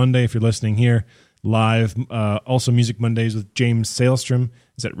on Monday, if you're listening here live. Also, Music Mondays with James Sailstrom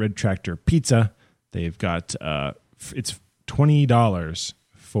is at Red Tractor Pizza. They've got, it's $20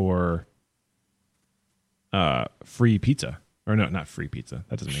 for free pizza. Or no, not free pizza.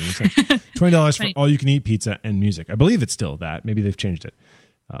 That doesn't make any sense. $20 for all you can eat pizza and music. I believe it's still that. Maybe they've changed it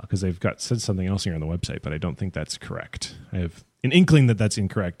because they've said something else here on the website, but I don't think that's correct. I have an inkling that that's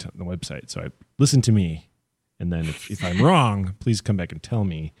incorrect on the website. So listen to me. And then if I'm wrong, please come back and tell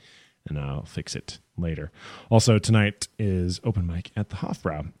me and I'll fix it later. Also, tonight is open mic at the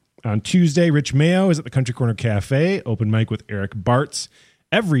Hofbrau. On Tuesday, Rich Mayo is at the Country Corner Cafe. Open mic with Eric Bartz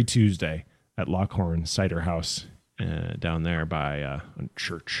every Tuesday at Lockhorn Cider House. Down there by on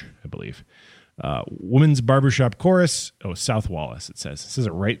Church, I believe. Women's Barbershop Chorus. Oh, South Wallace, it says. It says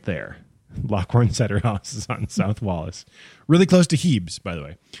it right there. Lockhorn Cider House is on South Wallace. Really close to Hebes, by the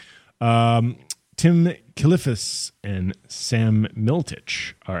way. Tim Kalifas and Sam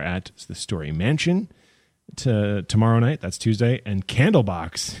Miltich are at the Story Mansion tomorrow night. That's Tuesday. And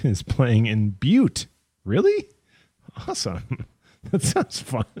Candlebox is playing in Butte. Really? Awesome. That sounds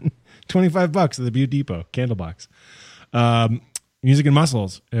fun. $25 at the Butte Depot, Candlebox. Music and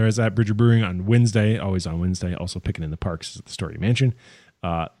Muscles is at Bridger Brewing on Wednesday, always on Wednesday. Also Picking in the Parks at the Story Mansion.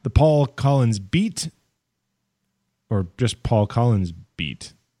 The Paul Collins Beat, or just Paul Collins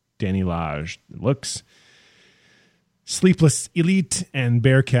Beat, Danny Lodge Looks. Sleepless Elite and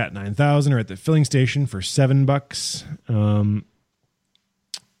Bearcat 9000 are at the filling station for $7. The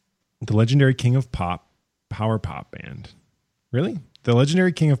Legendary King of Pop, Power Pop Band. Really? The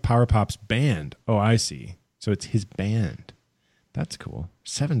Legendary King of Power Pop's band. Oh, I see. So it's his band. That's cool.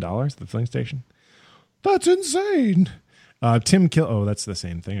 $7 at the filling station. That's insane. Oh, that's the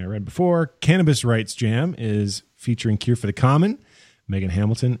same thing I read before. Cannabis Rights Jam is featuring Cure for the Common, Megan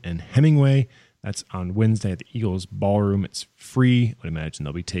Hamilton, and Hemingway. That's on Wednesday at the Eagles Ballroom. It's free. I would imagine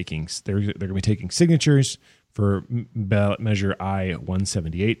they're going to be taking signatures for ballot measure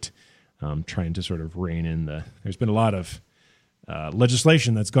I-178, trying to sort of rein in there's been a lot of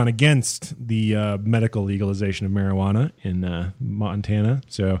legislation that's gone against the medical legalization of marijuana in Montana.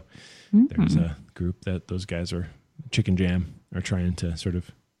 So there's a group that those guys Chicken Jam are trying to sort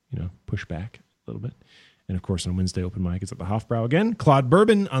of, push back a little bit. And of course, on Wednesday, open mic is at the Hofbrau again. Claude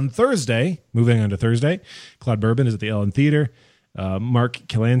Bourbon on Thursday. Moving on to Thursday, Claude Bourbon is at the Ellen Theater. Mark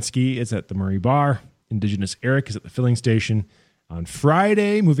Kilansky is at the Murray Bar. Indigenous Eric is at the filling station. On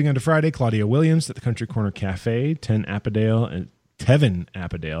Friday, moving on to Friday, Claudia Williams at the Country Corner Cafe. Tevin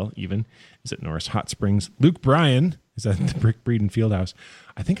Appadale even is at Norris Hot Springs. Luke Bryan is at the Brick Breeden Fieldhouse.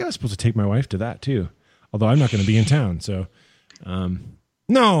 I think I was supposed to take my wife to that too, although I'm not going to be in town. So,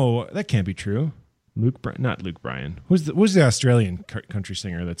 no, that can't be true. Not Luke Bryan. Who's the Australian country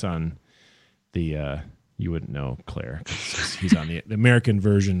singer that's on the? You wouldn't know, Claire. He's on the American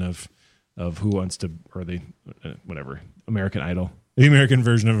version of Who Wants to, or the whatever, American Idol. The American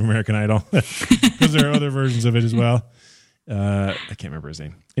version of American Idol, because there are other versions of it as well. I can't remember his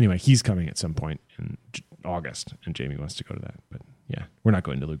name. Anyway, he's coming at some point in August, and Jamie wants to go to that. But yeah, we're not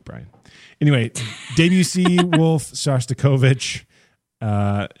going to Luke Bryan. Anyway, Debussy Wolf Shostakovich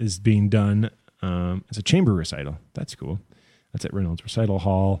is being done. It's a chamber recital. That's cool. That's at Reynolds Recital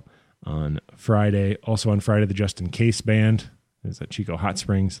Hall on Friday. Also on Friday, the Justin Case Band is at Chico Hot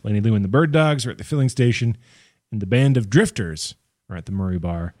Springs. Laney Lou and the Bird Dogs are at the filling station. And the Band of Drifters are at the Murray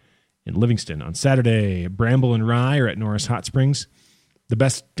Bar in Livingston. On Saturday, Bramble and Rye are at Norris Hot Springs. The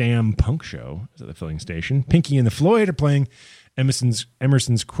Best Damn Punk Show is at the filling station. Pinky and the Floyd are playing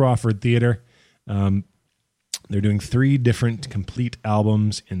Emerson's Crawford Theater. They're doing 3 different complete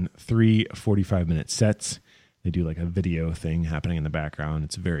albums in 3 45-minute sets. They do like a video thing happening in the background.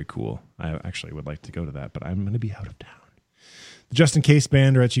 It's very cool. I actually would like to go to that, but I'm going to be out of town. The Justin Case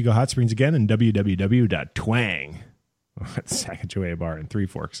Band are at Chico Hot Springs again, and www.twang at Sacagawea Bar in Three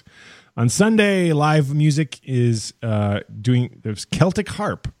Forks. On Sunday, live music is there's Celtic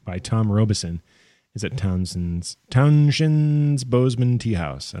Harp by Tom Robeson is at Townshend's Bozeman Tea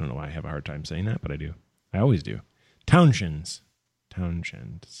House. I don't know why I have a hard time saying that, but I do. I always do. Townshend's.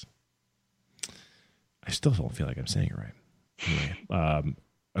 I still don't feel like I'm saying it right. Anyway,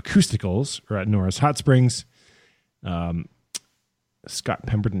 Acousticals are at Norris Hot Springs. Scott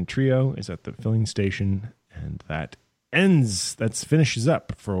Pemberton Trio is at the filling station, and that finishes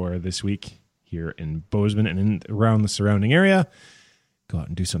up for this week here in Bozeman and around the surrounding area. Go out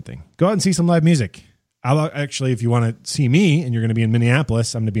and do something. Go out and see some live music. Actually, if you want to see me and you're going to be in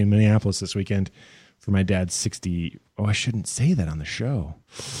Minneapolis, I'm going to be in Minneapolis this weekend for my dad's 60. Oh, I shouldn't say that on the show.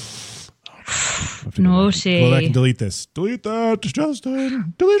 Naughty. Well, I can delete this. Delete that,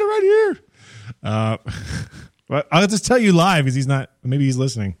 Justin. Delete it right here. Well, I'll just tell you live because maybe he's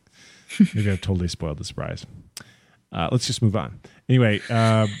listening. Maybe I've totally spoiled the surprise. Let's just move on. Anyway,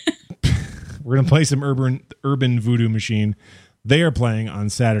 we're going to play some Urban Voodoo Machine. They are playing on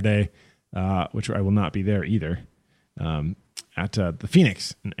Saturday which I will not be there either, at the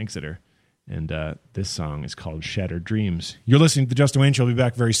Phoenix in Exeter. And this song is called Shattered Dreams. You're listening to The Justin Wayne Show. I'll be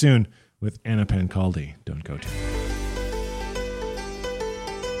back very soon with Anna Pancaldi. Don't go to.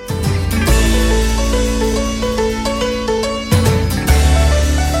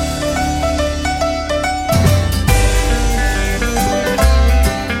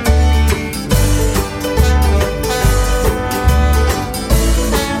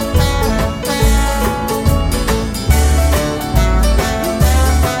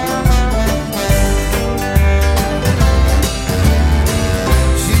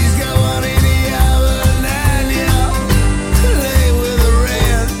 She's got one in the other, and yeah.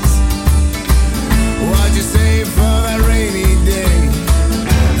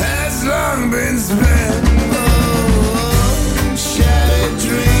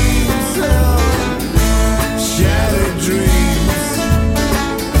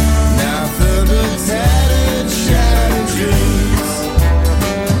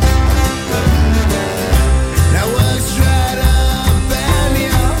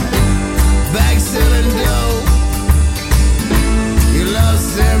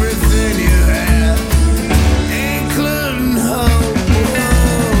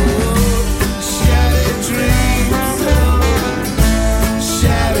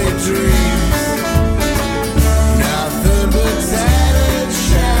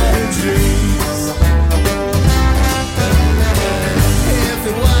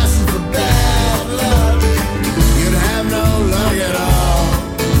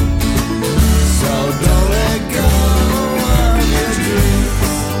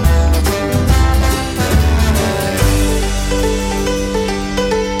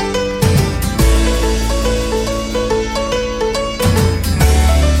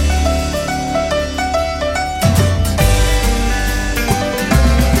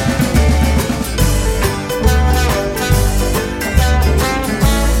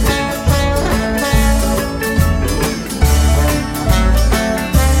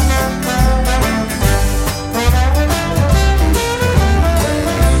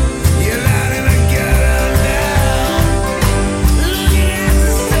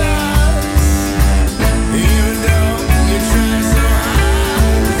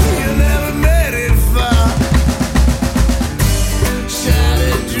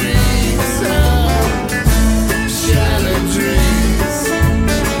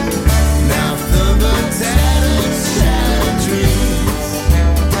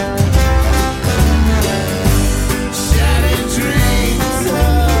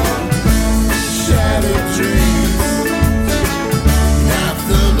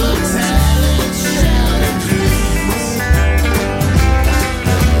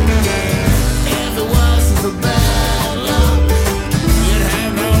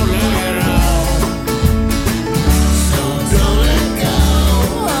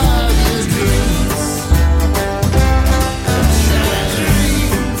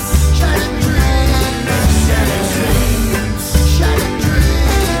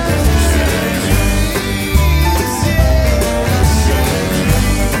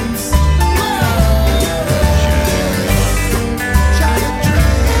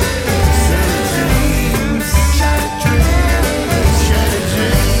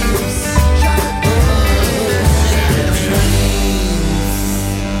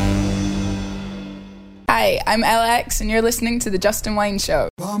 Hi, I'm LX, and you're listening to The Justin Wayne Show.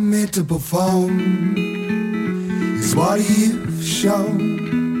 Want me to perform is what you've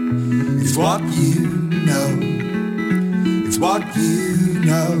shown. It's what you know. It's what you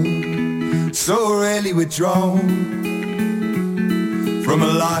know. So really withdrawn from a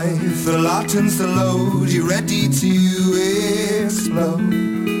life that lightens the load. You're ready to explode.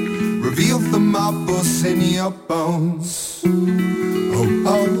 Reveal the marbles in your bones. Oh,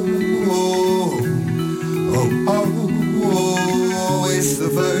 oh, oh. Oh, oh, oh, it's the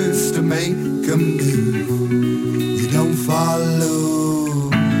first to make a move. You don't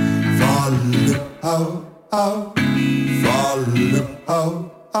follow, follow, oh, oh, follow,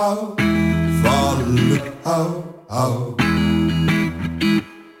 oh, oh, follow, oh, oh.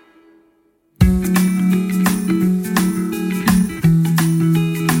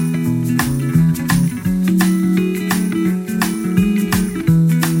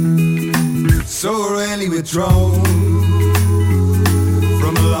 So really withdrawn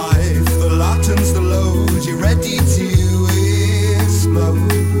from a life that lightens the load. You're ready to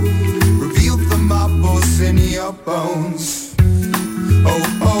explode. Reveal the marbles in your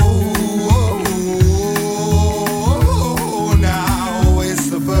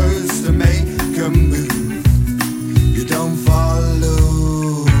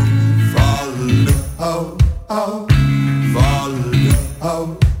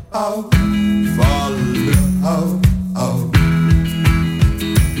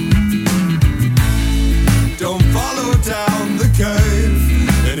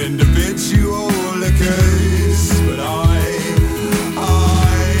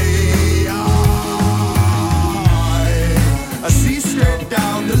walk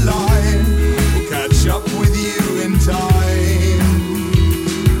down the line. We'll catch up with you in time.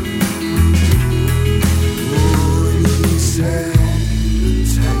 Oh, he said,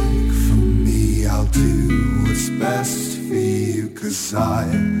 take from me, I'll do what's best for you, 'cause I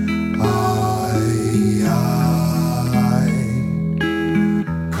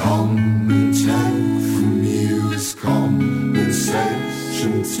come and take from you is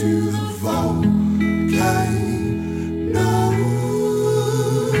compensation to the volcanoes.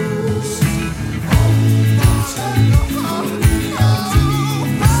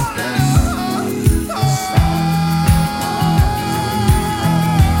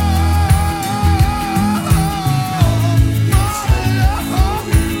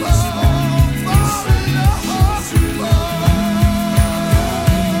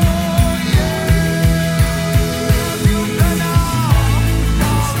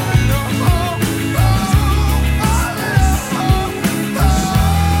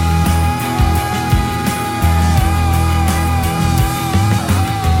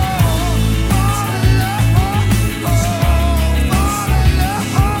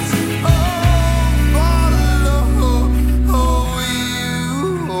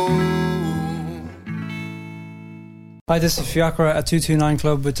 Hi, this is Fiacra at 229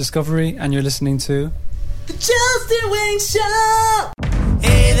 Club with Discovery, and you're listening to The Justin Wayne Show!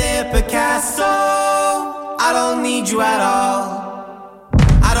 Hey there, Picasso. I don't need you at all.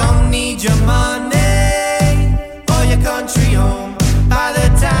 I don't need your money or your country home. By the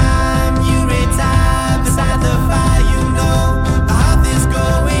time you retire beside the fire, you know the heart is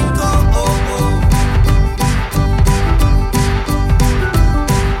going cold.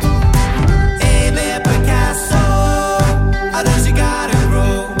 Hey there, Picasso. How does you gotta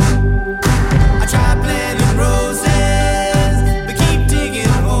grow? I try planting roses, but keep digging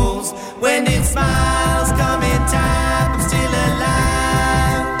holes. When it smiles, come in time, I'm still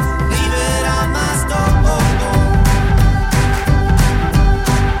alive. Leave it on my stove.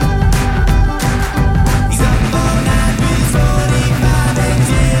 He's up all night with 45 and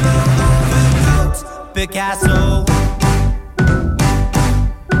yellow overcoats. Picasso.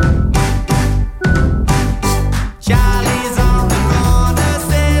 Charlie's on the corner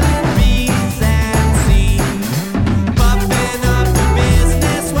selling beans and seeds. Bumping up the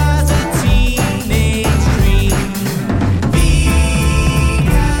business was a teenage dream.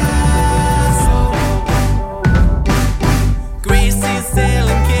 Picasso. Gracie's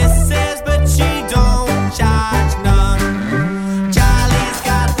selling kisses, but she don't charge none. Charlie's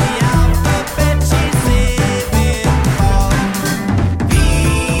got the alphabet, she's living on.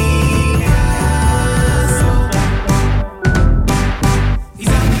 Picasso. He's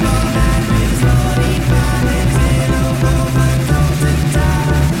up all night with 45 and yellow overcoats and top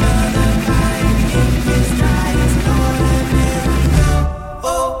of the pine. Ink is dry, it's ordinary.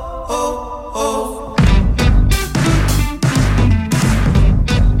 Oh, oh, oh.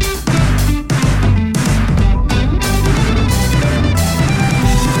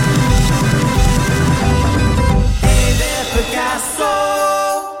 Hey there, Picasso.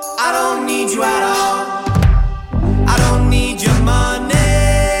 I don't need you at all. I don't need your money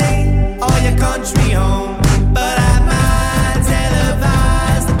or your country home, but I might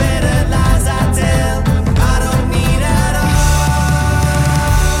televise the better lies I tell. I don't need at all.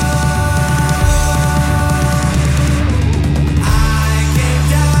 I came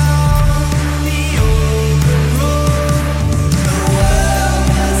down the open road. The world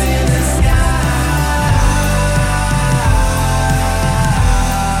was in the sky.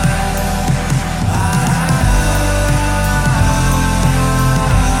 I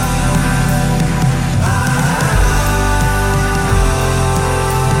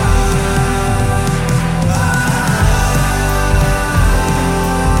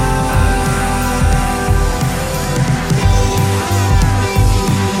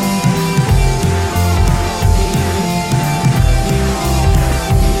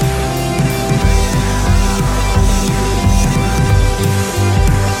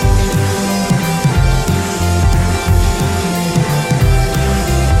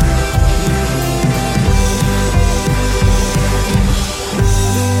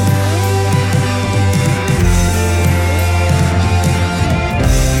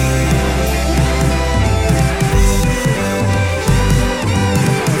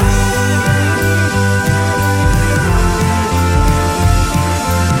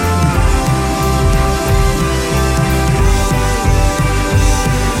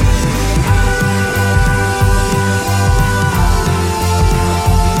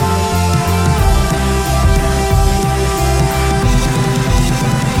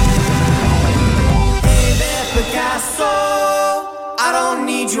don't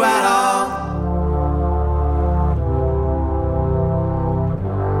need you at all.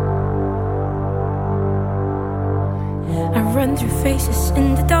 I run through faces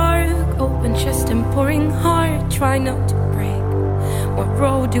in the dark, open chest and pouring heart, try not to break. What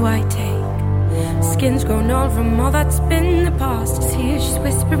road do I take? Skin's grown old from all that's been. The past is here, she's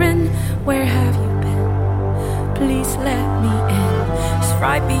whispering, where have you been? Please let me in. She's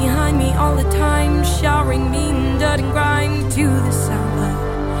right behind me all the time, showering me in dirt and grime to the sound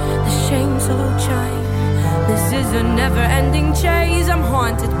of the shameful chime. This is a never-ending chase. I'm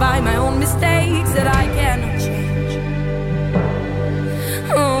haunted by my own mistakes that I cannot change.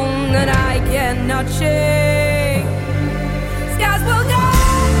 That I cannot change. Skies will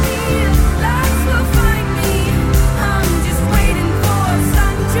guide me, lights will find me. I'm just waiting for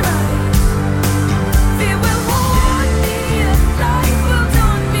sun to rise. Fear will haunt me, life will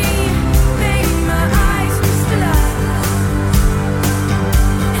daunt me, make my eyes crystallize.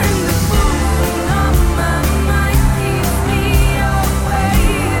 And the moon of my mind keeps me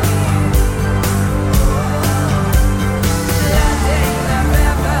awake. Flooding the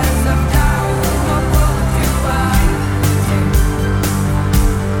rivers of doubt, what road do I take?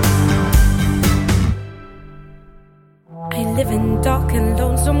 I live in dark and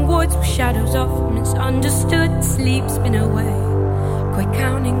lonesome woods with shadows of misunderstood. Sleep's been away, quit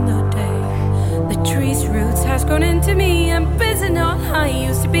counting the day. The tree's roots has grown into me and busy not I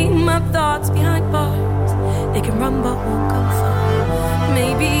used to be. My thoughts behind bars, they can run but won't go far.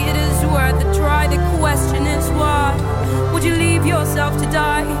 Maybe it is worth a try. The question is why would you leave yourself to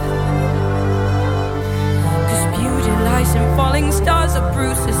die? Cause beauty lies in falling stars, of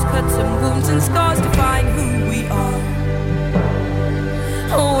bruises, cuts and wounds and scars define who we are.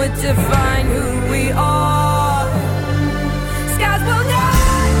 Oh, it define who we are. Skies will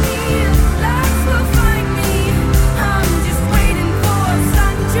guide me, lights will find me. I'm just waiting for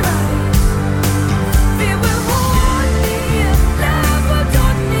sun to rise. Fear will haunt me, love will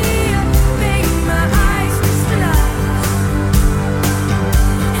daunt me, make my eyes crystallize.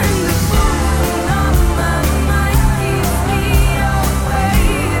 And the moon of my mind keeps me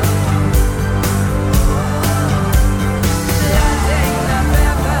awake. Flooding the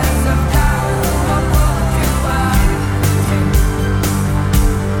rivers of doubt, what road do I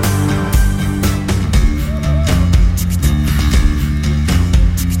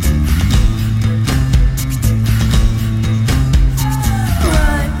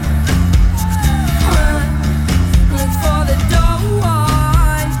run, look for the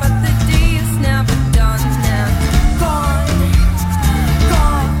dawn, but the day is never done now. Gone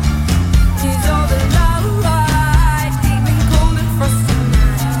is all the light, leaving cold and frosty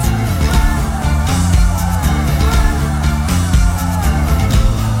nights.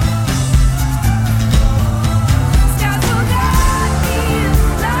 Skies will guide me,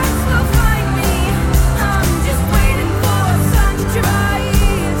 lights will find me. I'm just waiting for sun to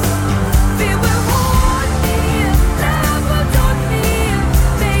rise. Fear will haunt me, love will daunt me,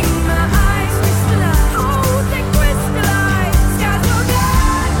 make my eyes crystallize. Oh, they crystallize. Skies will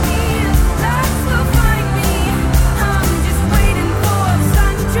guide me, lights will find me. I'm just waiting for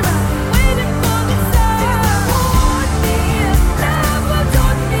sun to rise. Waiting for the sun. Fear will haunt me, love will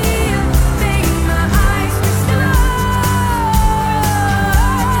daunt me, make my eyes crystallize.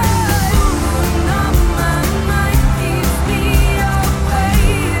 Moon of my mind keeps me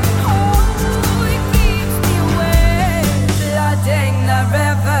awake. Oh, it keeps me awake. Flooding the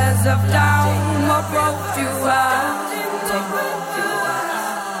rivers of doubt, what road do I take?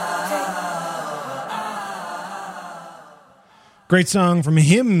 Great song from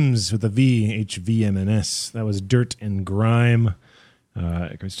Hymns with a V, H-V-M-N-S. That was Dirt and Grime.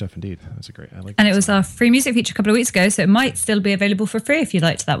 Great stuff indeed. That's a great, I like And that it was song. our free music feature a couple of weeks ago, so it might still be available for free if you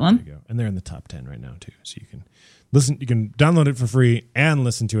liked that one. There you go. And they're in the top 10 right now too. So you can listen, you can download it for free and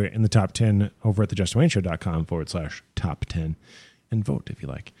listen to it in the top 10 over at thejustwayneshow.com/top 10 and vote if you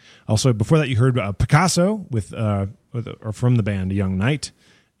like. Also, before that, you heard Picasso with or from the band Young Knight,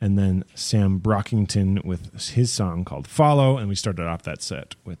 and then Sam Brockington with his song called Follow. And we started off that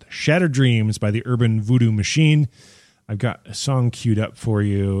set with Shattered Dreams by the Urban Voodoo Machine. I've got a song queued up for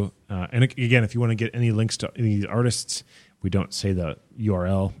you. And again, if you want to get any links to any of these artists, we don't say the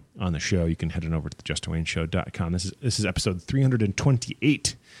URL on the show. You can head on over to thejustwayneshow.com. This is episode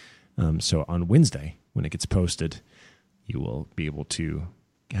 328. So on Wednesday, when it gets posted, you will be able to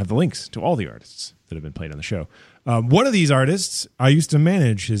have the links to all the artists that have been played on the show. One of these artists, I used to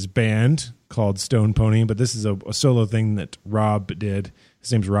manage his band called Stone Pony, but this is a solo thing that Rob did.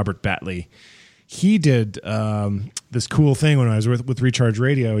 His name's Robert Batley. He did this cool thing when I was with Recharge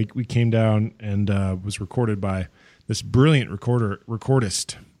Radio. We came down and was recorded by this brilliant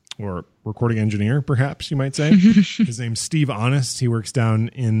recordist or recording engineer, perhaps you might say. His name's Steve Honest. He works down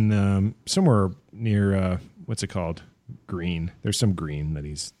in somewhere near, what's it called? Green. There's some green that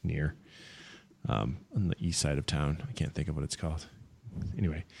he's near on the east side of town. I can't think of what it's called.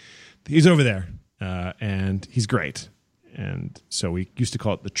 Anyway, he's over there, and he's great. And so we used to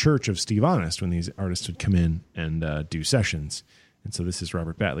call it the Church of Steve Honest when these artists would come in and do sessions. And so this is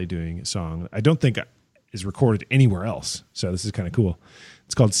Robert Batley doing a song I don't think is recorded anywhere else. So this is kind of cool.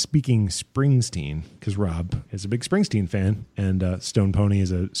 It's called Speaking Springsteen, because Rob is a big Springsteen fan, and Stone Pony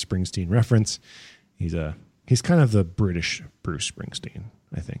is a Springsteen reference. He's kind of the British Bruce Springsteen,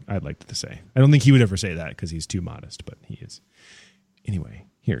 I think. I'd like to say. I don't think he would ever say that because he's too modest, but he is. Anyway,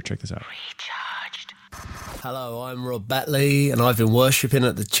 here, check this out. Hello, I'm Rob Batley, and I've been worshipping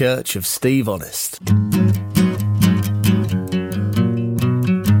at the Church of Steve Honest.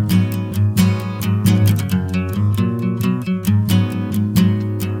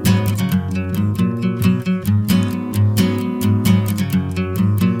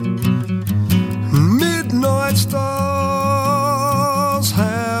 Midnight stars,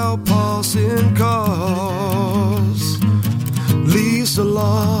 how passing cars. Lisa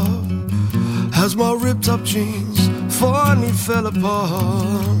Love as my ripped up jeans finally fell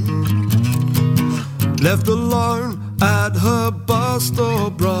apart. Left alone at her bus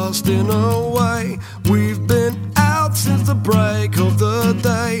stop, rusting away. We've been out since the break of the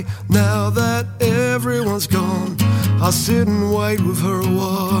day. Now that everyone's gone, I sit and wait with her a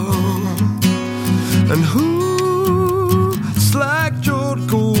while. And who slacked your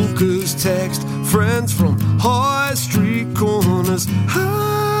Googlers text friends from high street corners?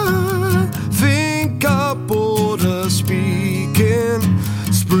 I think I bought her speaking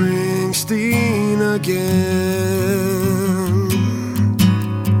Springsteen again.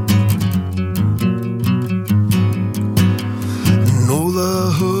 And all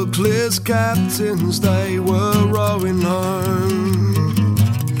the hookless captains, they were rowing home.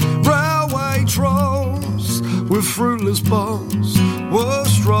 Railway trolls with fruitless bones were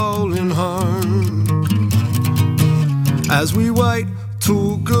strolling home. As we wait,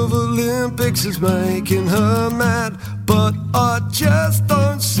 talk of Olympics is making her mad, but I just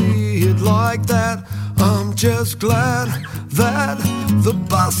don't see it like that. I'm just glad that the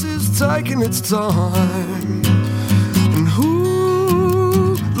bus is taking its time. And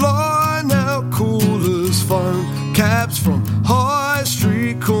who line out coolers, phone cabs from high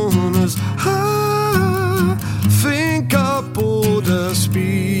street corners? I think I bought her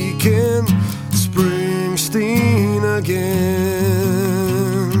speaking Springsteen again.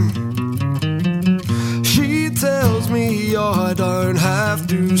 She tells me I don't have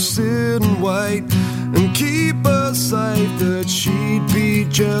to sit and wait and keep her safe, that she'd be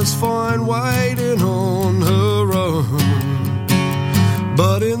just fine waiting on her own.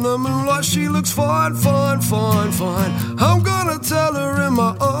 But in the moonlight she looks fine, fine, fine, fine. I'm gonna tell her in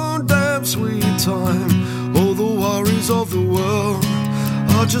my own damn sweet time. All the worries of the world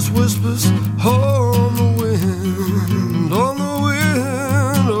are just whispers on the wind, on the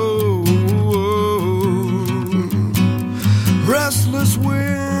wind, oh, oh. Restless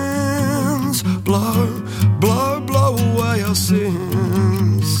winds blow, blow, blow away our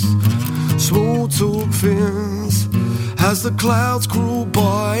sins. Small talk fins as the clouds crawl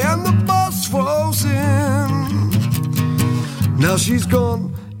by and the bus rolls in. Now she's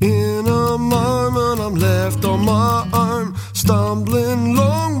gone. In a moment I'm left on my own, stumbling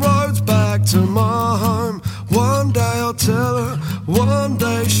long roads back to my home. One day I'll tell her, one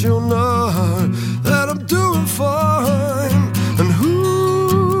day she'll know that I'm doing fine. And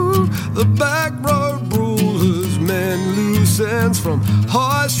who, the back road brawlers, men loose ends from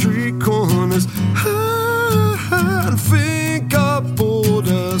high street corners. I think I bought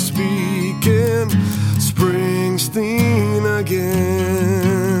her speaking Springsteen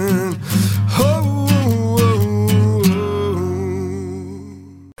again. Oh, oh, oh.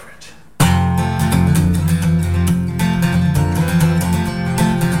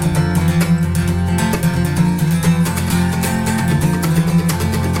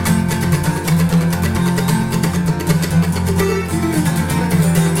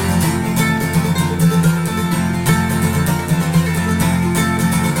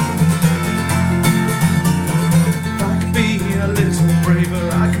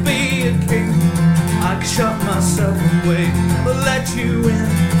 Shut myself away, but let you in.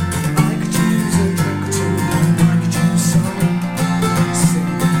 I could use a drink or two, I could use some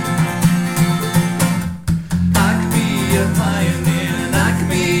sing. I could be a pioneer, and I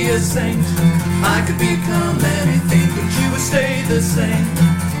could be a saint. I could become anything, but you would stay the same.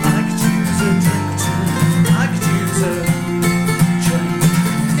 I could use a drink or two, I could use a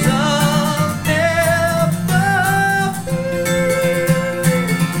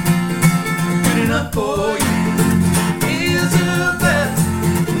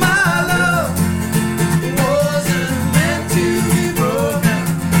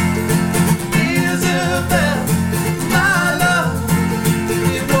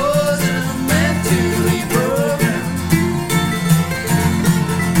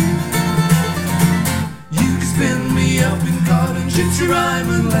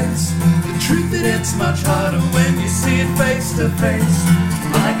and lace. The truth that it's much harder when you see it face to face.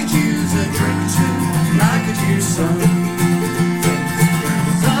 I could use a drink too, and I could use some.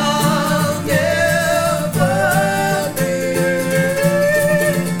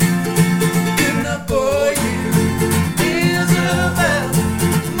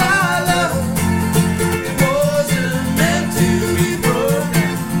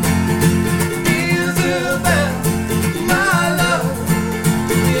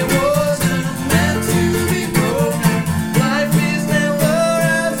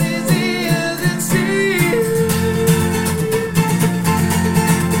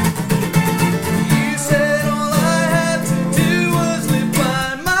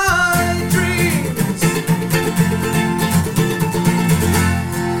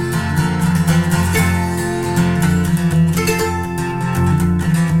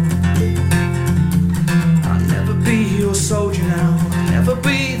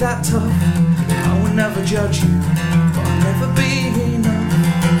 Judge you, but I'll never be enough.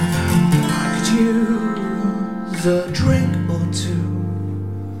 I could use a drink or two,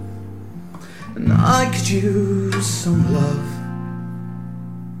 and I could use some love,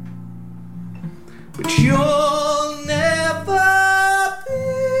 but you'll never be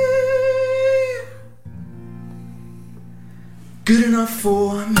good enough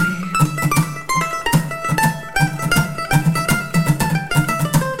for me.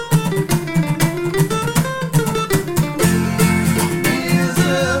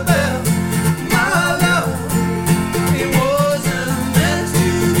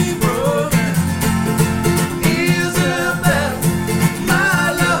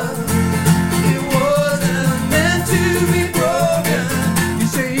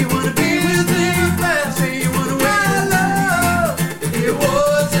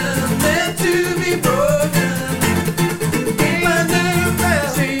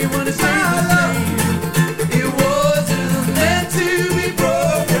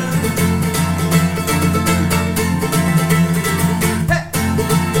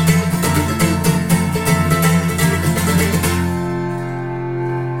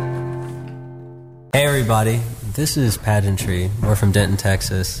 Everybody, this is Pageantry. We're from Denton,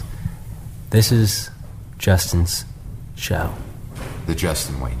 Texas. This is Justin's show. The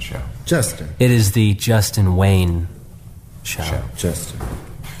Justin Wayne Show. Justin. It is the Justin Wayne show. Justin.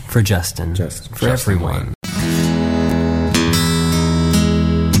 For Justin. Justin. For Justin everyone. Wayne.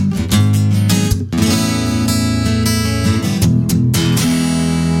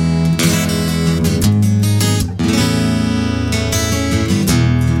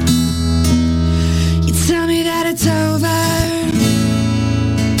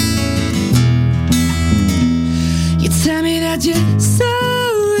 You're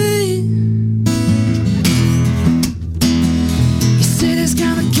sorry. You say there's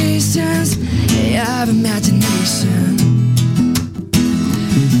complications, you have imagination.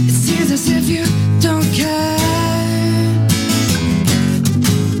 It seems as if you don't care.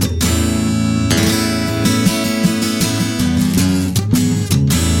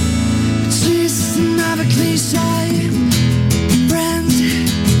 But she's another cliche friend,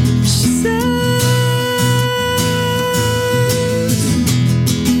 she said.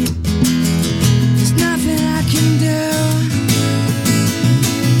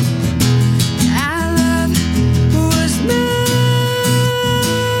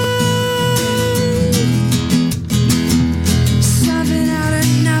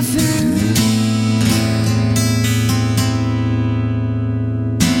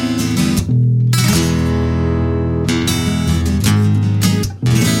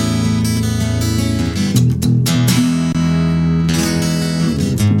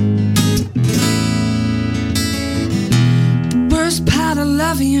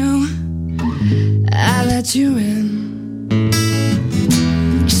 You, I let you in.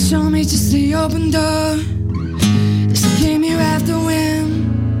 You show me just the open door. This game you have to win.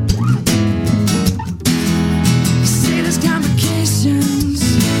 You say there's complications.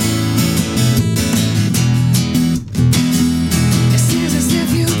 It seems as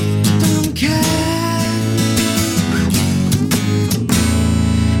if you don't care.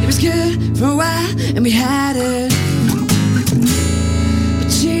 It was good for a while and we had it.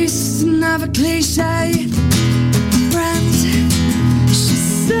 Another cliche friend, she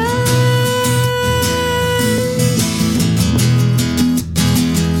said.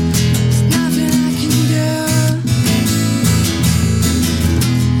 There's nothing I can do.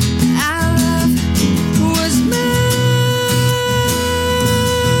 Our love was made.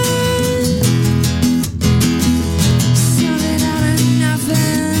 Something out of nothing.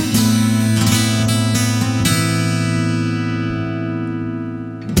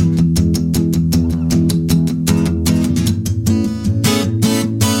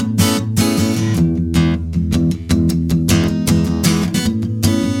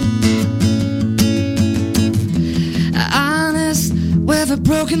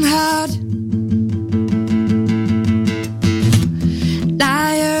 broken heart.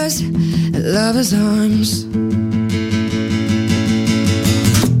 Liars, lovers' arms.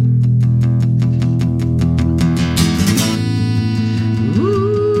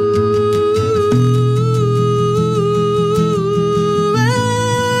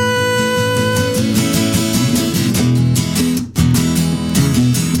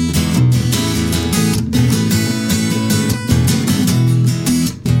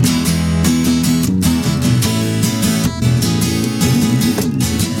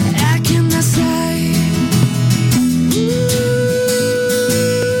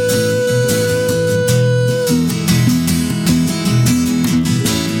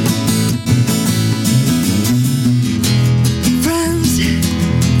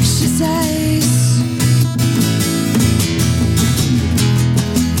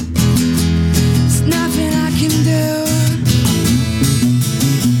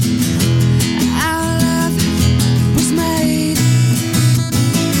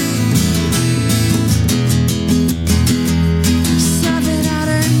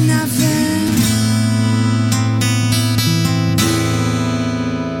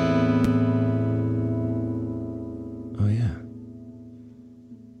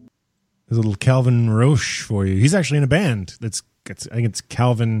 There's a little Calvin Roche for you. He's actually in a band. I think it's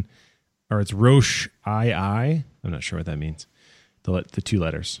Calvin, or it's Roche II. I'm not sure what that means. The two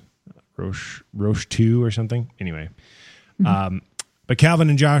letters, Roche 2 or something. Anyway, but Calvin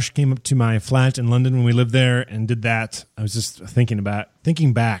and Josh came up to my flat in London when we lived there and did that. I was just thinking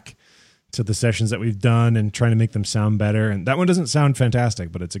back to the sessions that we've done and trying to make them sound better. And that one doesn't sound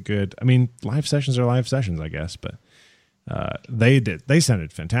fantastic, but it's a good. I mean, live sessions are live sessions, I guess. But they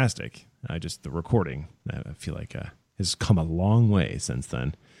sounded fantastic. Just the recording, I feel like has come a long way since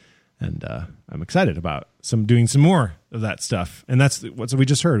then, and I'm excited about doing some more of that stuff. And that's what we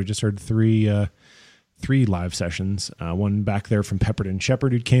just heard. We just heard three live sessions. One back there from Pepperton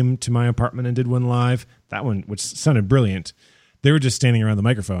Shepherd, who came to my apartment and did one live. That one, which sounded brilliant. They were just standing around the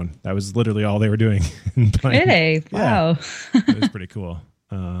microphone. That was literally all they were doing. Really? Wow. Yeah. It was pretty cool.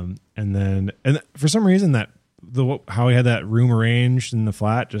 And for some reason how he had that room arranged in the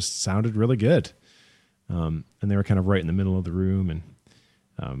flat just sounded really good. And they were kind of right in the middle of the room.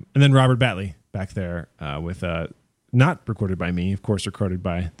 And then Robert Batley back there with not recorded by me, of course, recorded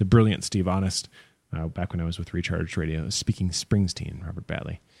by the brilliant Steve Honest back when I was with Recharged Radio, speaking Springsteen, Robert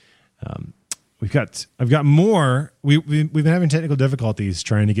Batley. I've got more. We've been having technical difficulties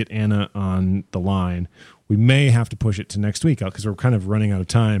trying to get Anna on the line. We may have to push it to next week because we're kind of running out of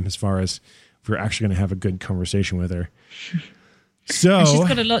time as far as if we're actually going to have a good conversation with her. So and she's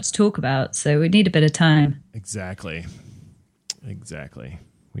got a lot to talk about, so we need a bit of time. Exactly.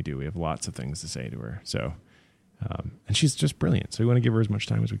 We do. We have lots of things to say to her. So, and she's just brilliant. So we want to give her as much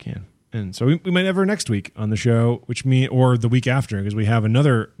time as we can. And so we might have her next week on the show, or the week after, because we have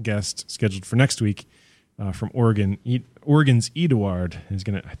another guest scheduled for next week from Oregon. Oregon's Eduard is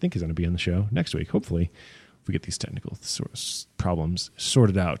going to be on the show next week. Hopefully, if we get these technical problems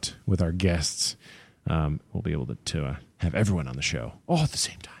sorted out with our guests, we'll be able to have everyone on the show all at the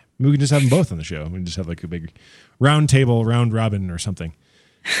same time. Maybe we can just have them both on the show. We can just have like a big round table, round robin or something.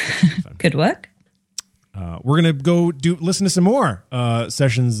 Could work. We're going to go listen to some more live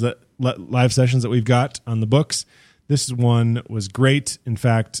sessions that we've got on the books. This one was great. In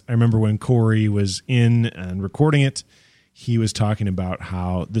fact, I remember when Corey was in and recording it, he was talking about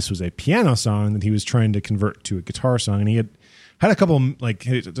how this was a piano song that he was trying to convert to a guitar song. And he had a couple,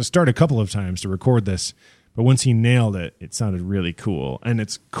 to start a couple of times to record this. But once he nailed it, it sounded really cool. And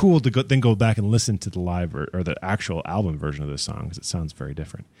it's cool to go back and listen to the live or the actual album version of this song because it sounds very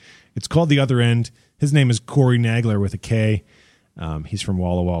different. It's called The Other End. His name is Corey Nagler with a K. He's from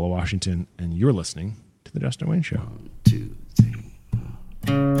Walla Walla, Washington. And you're listening to The Justin Wayne Show. 1, 2, 3.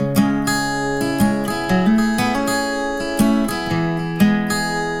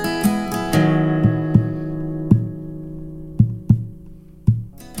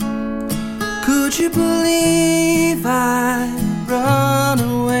 Could you believe I'd run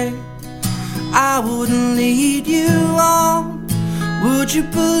away? I wouldn't lead you on. Would you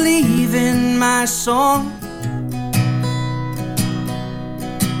believe in my song?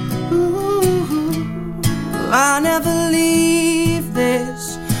 Ooh, I never leave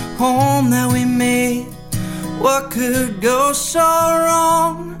this home that we made. What could go so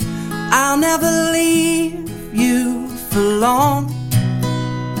wrong? I'll never leave you for long.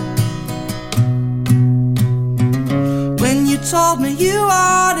 When you told me you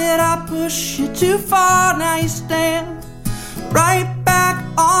are, did I push you too far? Now you stand right back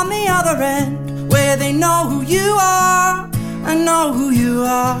on the other end, where they know who you are. I know who you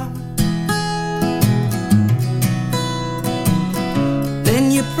are.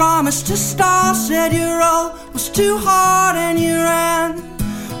 Then you promised to start, said your role was too hard, and you ran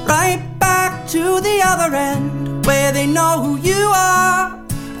right back to the other end, where they know who you are.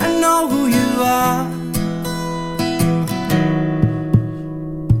 I know who you are.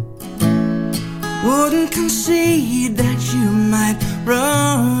 Wouldn't concede that you might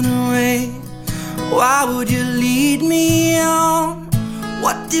run away. Why would you lead me on?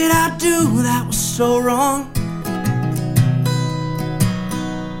 What did I do that was so wrong?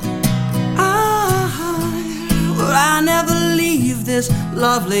 I never leave this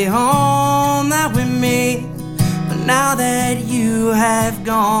lovely home that we made. But now that you have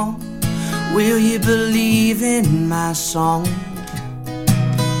gone, will you believe in my song?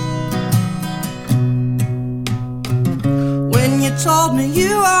 When you told me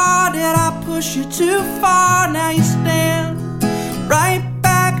you are, did I push you too far? Now you stand right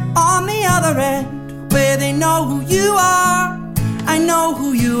back on the other end, where they know who you are. I know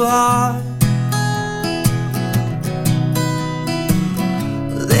who you are.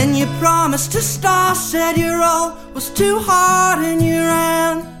 Then you promised to start, said your role was too hard, and you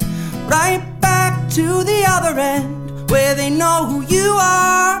ran right back to the other end, where they know who you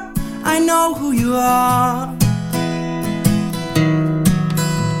are. I know who you are.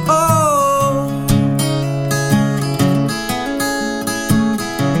 Oh,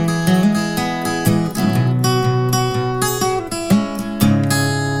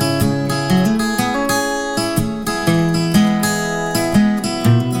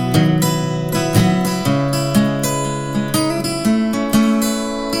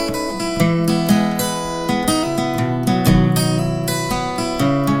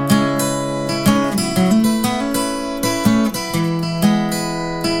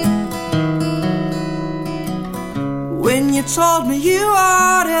 when you told me you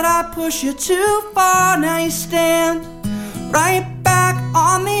are, did I push you too far? Now you stand right back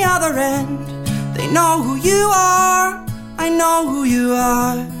on the other end. They know who you are. I know who you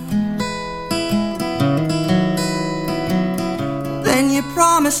are. Then you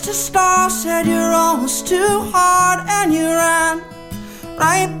promised to start, said you're almost too hard, and you ran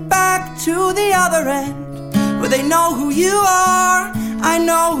right back to the other end, where they know who you are. I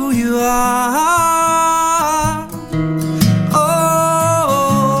know who you are.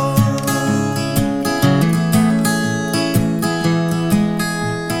 Oh,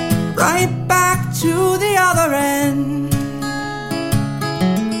 right back to the other end.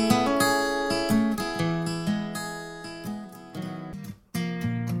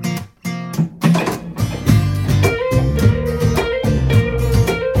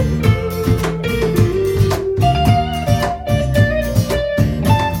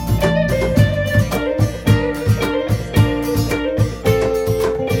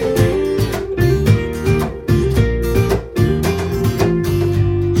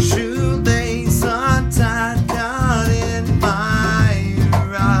 Shoelace untied, caught in my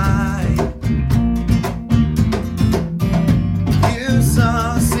ride. You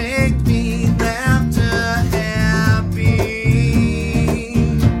saw sick me, left her happy.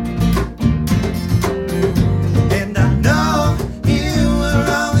 And I know you were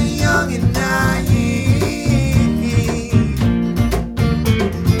only young and naive.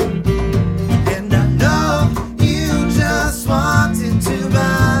 And I know you just wanted to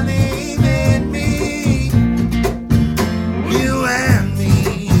believe in me, you and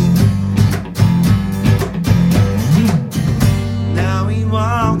me. Now he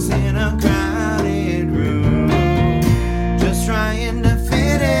walks in a crowded room, just trying to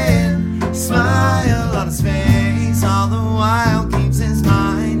fit in, smile on his face, all the while keeps his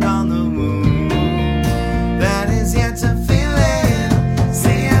mind on the wound that is yet to fill in.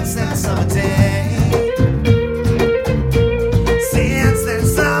 Since that summer day, since that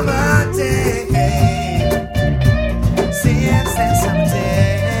summer day, since that summer day.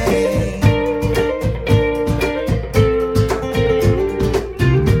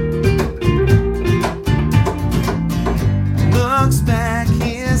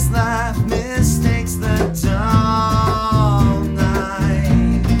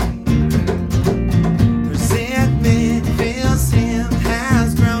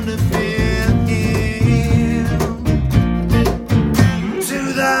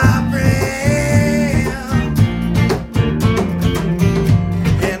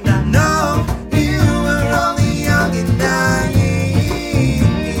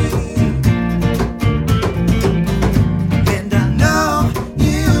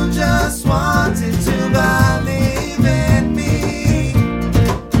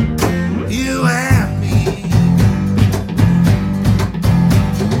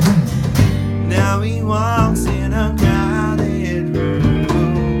 walks in a crowded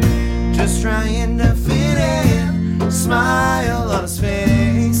room, just trying to fit in, smile on his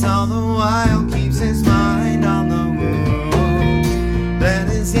face, all the while keeps his mind on the wound that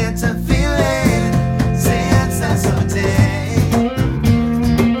is yet to feel it since that summer day,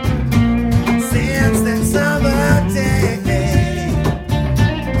 since that summer day,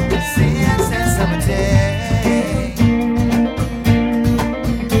 since that summer day.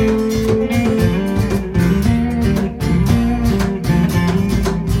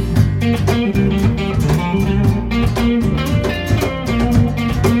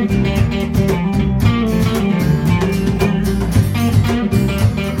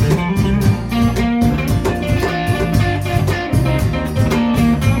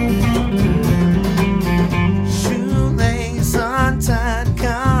 Shoelace untied,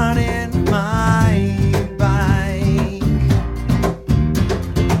 caught in my bike.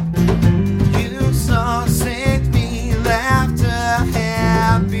 You saw safety, laughter,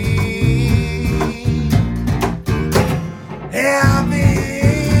 happy, happy,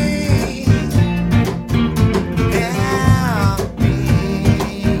 happy.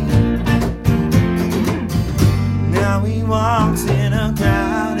 Now he walks in a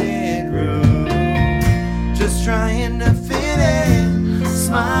crowded room, just trying to fit in,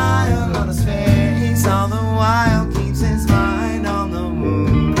 smile on his face, all the while keeps his mind on the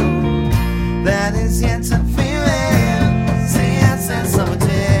moon that is yet to feel it since that summer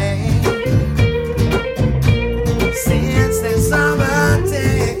day, since that summer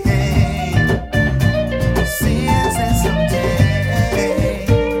day, since that summer day.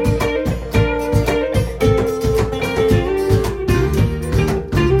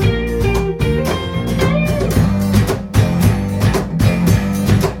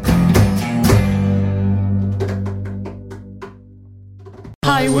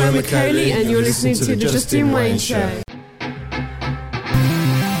 Hi, we're Macaulay, and you're listening to The Justin Wayne Show.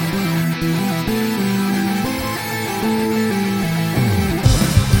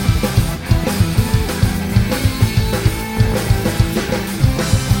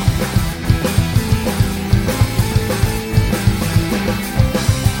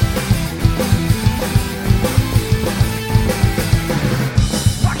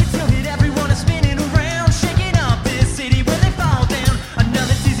 Rocket till hit, everyone is spinning around, shaking up this city when they fall down.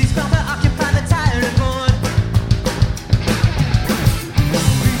 Another dizzy spell to occupy the tired board.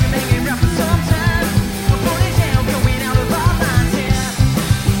 We've been hanging around for some time, we're falling down, going out of our minds here,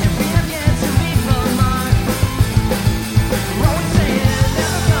 and we have yet to leave a mark. We're always saying,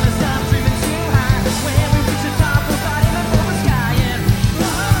 never gonna stop dreaming too high. When we reach the top, we'll fight even for the sky. And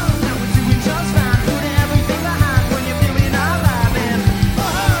whoa, now we're doing just fine. Put everything behind when you're feeling alive. And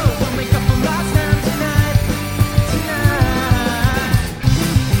whoa, we'll make up for lost time tonight, tonight.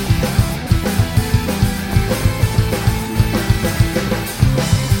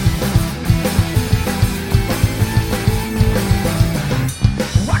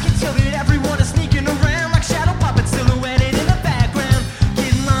 I can tell that everyone is sneaking around like shadow puppets silhouetted in the background,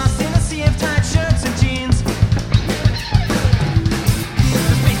 getting lost in a sea of tight shirts and jeans. The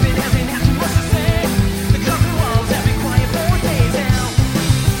basement hasn't had too much to say. The curtain walls have been quiet for days now.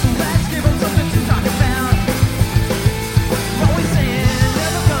 So let's give them something to talk about. We're always saying,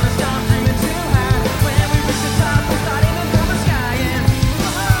 never gonna stop dreaming too high. When we reach the top, we're not even for the sky. And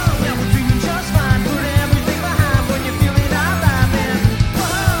whoa, now we're dreaming just fine. Put everything behind when you're feeling alive. And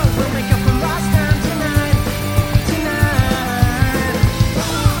whoa, we'll make up for lost time tonight, tonight.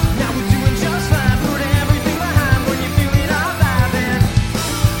 Now we're doing just fine. Put everything behind when you're feeling alive. And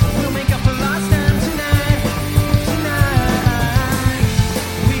we'll make up for lost time tonight, tonight.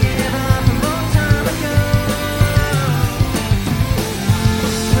 We gave up a long time ago,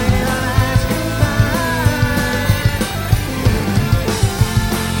 when our lives goodbye.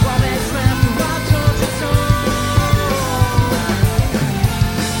 While that's left of our tortured soul,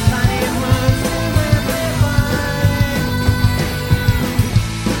 finding words to amplify.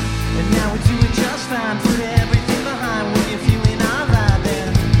 And now we're doing just fine. Put everything behind when you're feeling alright. Then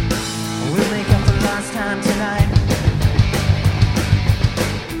we'll make up for lost time tonight.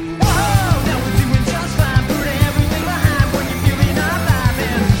 Whoa, now we're doing just fine. Put everything behind when you're feeling alright.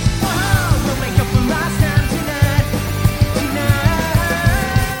 Then whoa, we'll make up for lost time tonight, tonight.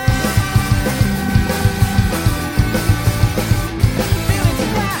 Feeling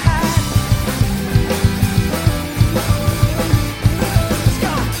tonight. Let's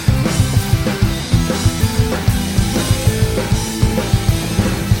go.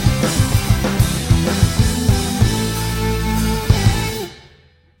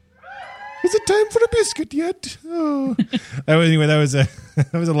 Is it time for a biscuit yet? Oh. Anyway, that was a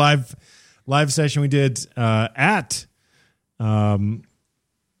that was a live live session we did at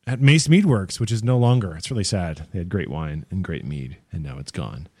Mace Mead Works, which is no longer. It's really sad. They had great wine and great mead, and now it's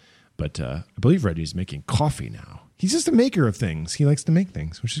gone. But I believe Reggie's making coffee now. He's just a maker of things. He likes to make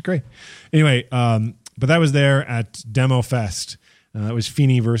things, which is great. Anyway, but that was there at Demo Fest. It was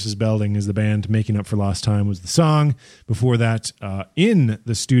Feeney versus Belding as the band. Making Up for Lost Time was the song. Before that, in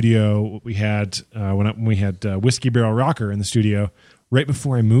the studio, we had when we had Whiskey Barrel Rocker in the studio right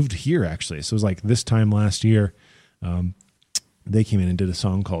before I moved here, actually. So it was like this time last year. They came in and did a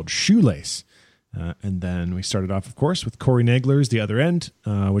song called Shoelace. And then we started off, of course, with Corey Nagler's The Other End,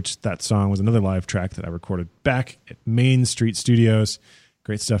 which that song was another live track that I recorded back at Main Street Studios.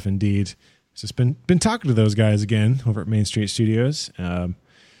 Great stuff indeed. Just been talking to those guys again over at Main Street Studios.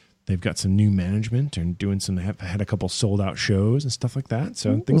 They've got some new management and doing some. They have had a couple sold out shows and stuff like that.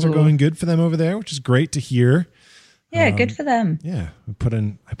 So things are going good for them over there, which is great to hear. Yeah, good for them. Yeah, I put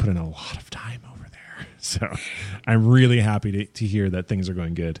in a lot of time over there, so I'm really happy to hear that things are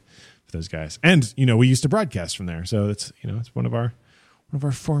going good for those guys. And we used to broadcast from there, so it's it's one of our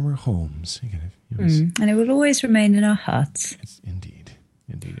former homes. And it will always remain in our hearts. Indeed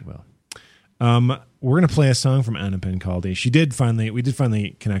it will. We're going to play a song from Anna Pencaldi. We did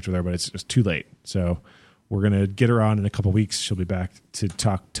finally connect with her, but it's just too late. So we're going to get her on in a couple weeks. She'll be back to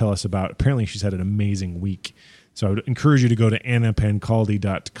tell us about, apparently she's had an amazing week. So I would encourage you to go to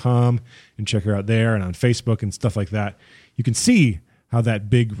annapencaldi.com and check her out there and on Facebook and stuff like that. You can see how that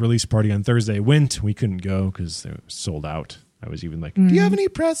big release party on Thursday went. We couldn't go because they were sold out. I was even like, do you have any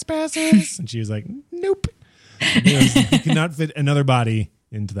press passes? And she was like, nope. You could not fit another body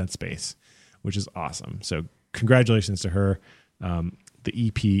into that space, which is awesome. So congratulations to her. The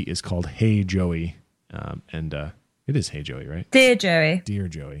EP is called Hey Joey. And it is Hey Joey, right? Dear Joey. Dear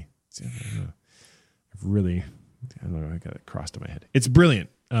Joey. I don't know, I got it crossed in my head. It's brilliant.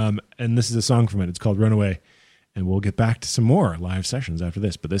 And this is a song from it. It's called Runaway. And we'll get back to some more live sessions after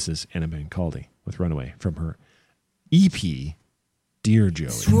this. But this is Anna Pencaldi with Runaway from her EP, Dear Joey.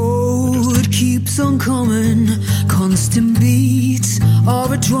 This road keeps on coming, constant beats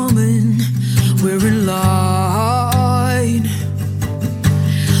of a drumming. We're in line.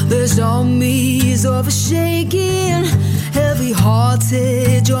 There's armies of a shaking,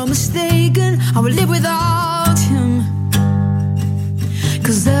 heavy-hearted or mistaken. I will live without him.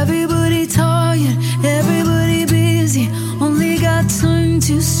 'Cause everybody tired, everybody busy, only got time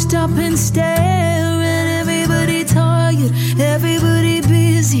to stop and stare. And everybody tired, everybody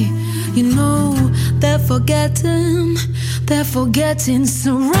busy, they're forgetting.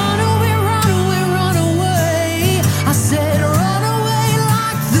 So run away, run away, run away. I said run away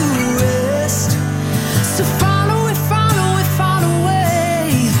like the rest. So find away, find away, find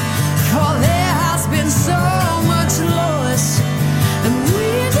away. For there has been so much loss. And we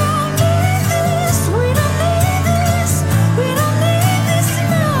don't need this, we don't need this, we don't need this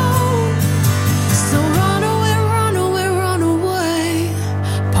now. So run away, run away, run away.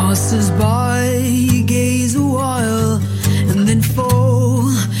 Passers by gaze a while and then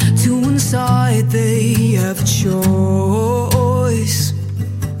fall to one side. They have a choice.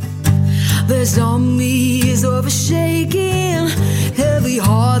 There's armies of a shaking,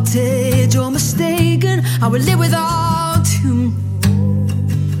 heavy-hearted or mistaken. I will live without him.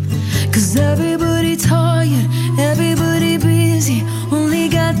 'Cause everybody tired, everybody busy, only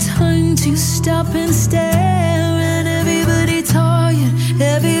got time to stop and stare. And everybody tired,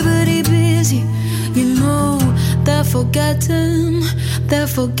 everybody busy, they're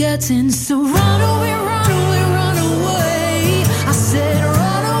forgetting. So run away, run away, run away. I said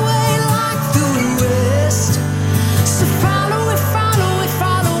run away like the rest. So find away, find away,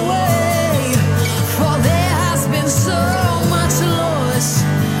 find away. For there has been so much loss.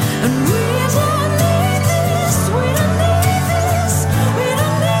 And we don't need this, we don't need this, we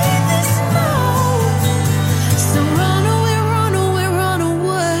don't need this now. So run away, run away, run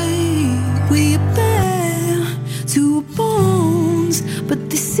away. We are bare to bones, but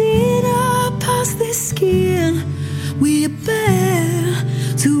they see not past their skin. We are bare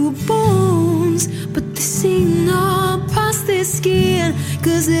to bones, but they see not past their skin.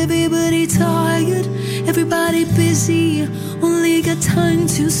 'Cause everybody tired, everybody busy, only got time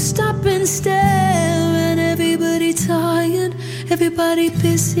to stop and stare. And everybody tired, everybody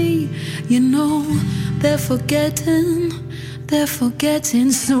busy, they're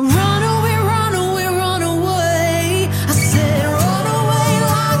forgetting. So run away, run away, run away. I said run away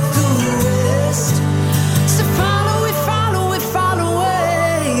like the rest. So find away, find away, find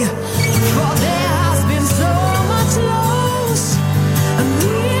away. For there has been so much loss. And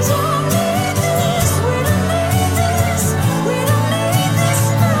we don't need this, we don't need this, we don't need this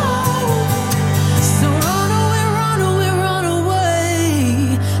now.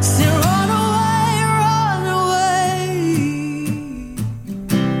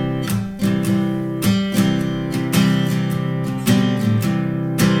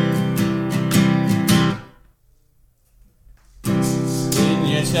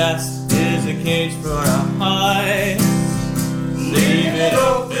 chest is a cage for a heart. Leave it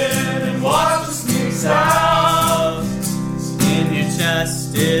open and watch the sneaks out. In your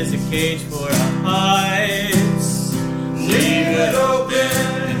chest is a cage for a heart. Leave it open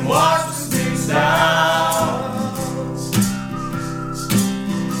and watch the sneaks out.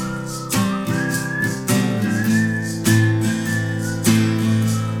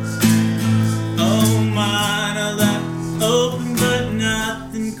 Oh, mine are left open, but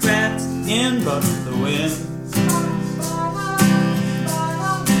nothing cracked in but the wind.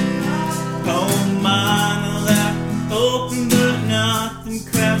 Oh, mine are left open, but nothing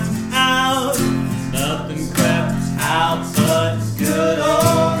crept out. Nothing crept out but good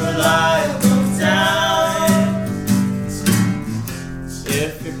old reliable time.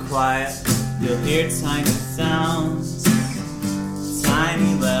 If you're quiet, you'll hear tiny sounds.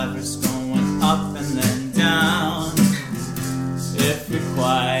 Tiny levers going up and then down. If you're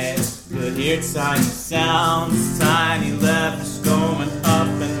quiet, you'll hear tiny sounds. Tiny levers going up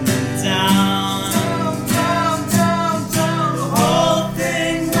and then down. Down, down, down. The whole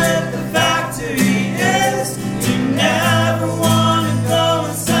thing with the factory is you never want to go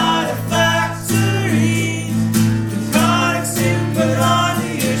inside a factory. The products you put onto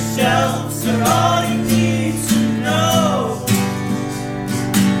your shelves are all you need to know.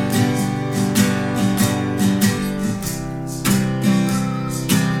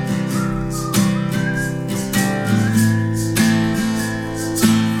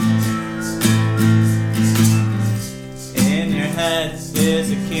 In your head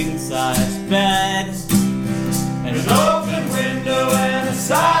is a king-size bed, and an open window and a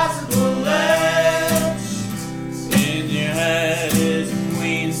sizable ledge. In your head is a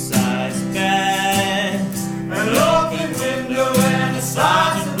queen-size bed, an open window and a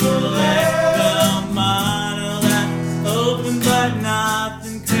sizable ledge. Well, mine are left open, but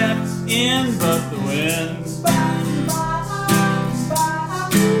nothing crept in but the wind.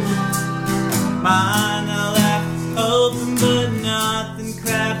 Mine are left open, but nothing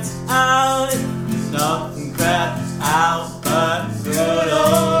crept out. Nothing crept out but good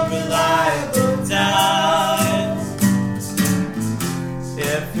old reliable time.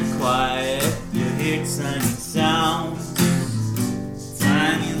 If you're quiet, you'll hear tiny sounds.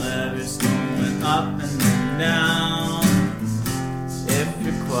 Tiny levers going up and then down. If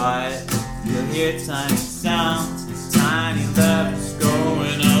you're quiet, you'll hear tiny sounds. Tiny levers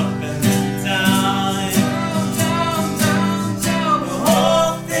going up and then down. Down, down, down. The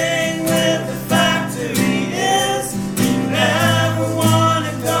whole thing with the factory is you never want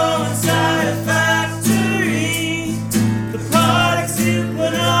to go inside a factory. The products you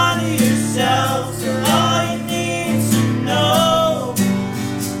put onto yourselves are all you need to know.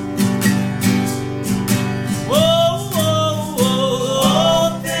 Whoa, whoa, whoa. The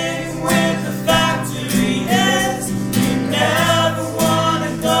whole thing with the factory is you never want to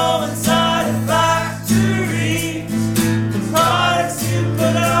go inside a factory. The products you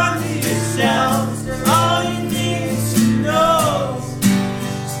put onto yourselves are all you need to know.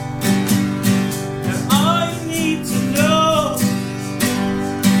 They're all you need to know.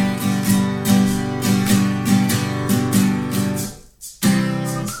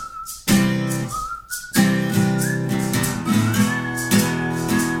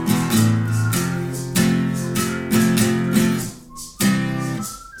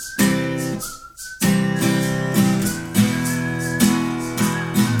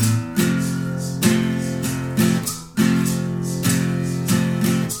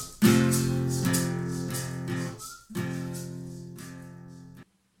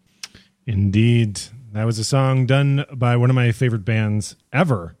 Indeed. That was a song done by one of my favorite bands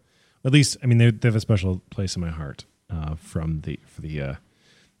ever. At least, I mean, they have a special place in my heart for the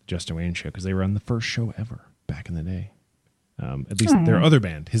Justin Wayne show, because they were on the first show ever back in the day. At least their other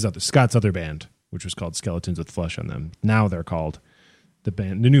band, Scott's other band, which was called Skeletons with Flesh on Them. Now they're called the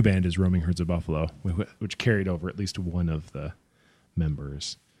new band is Roaming Herds of Buffalo, which carried over at least one of the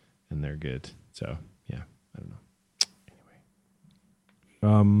members, and they're good. So yeah, I don't know.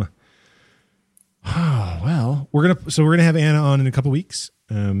 Anyway, well, we're gonna have Anna on in a couple weeks.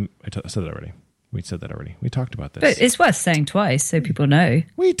 I said that already. We said that already. We talked about this. But it's worth saying twice so people know.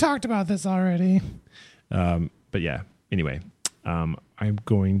 We talked about this already. But yeah. Anyway, I'm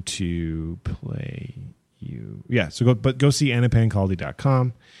going to play you. Yeah. So go see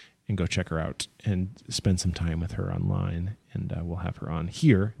AnnaPancaldi.com and go check her out and spend some time with her online. And we'll have her on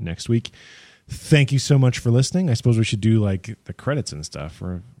here next week. Thank you so much for listening. I suppose we should do like the credits and stuff.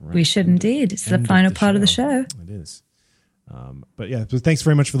 We should indeed. It's the final part of the show. It is. But yeah, so thanks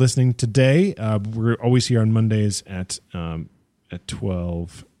very much for listening today. We're always here on Mondays at at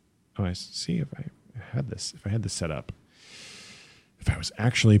 12. Oh, I see if I had this set up. If I was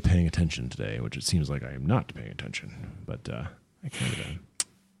actually paying attention today, which it seems like I am not paying attention, but I kind of am.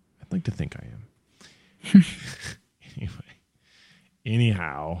 I'd like to think I am.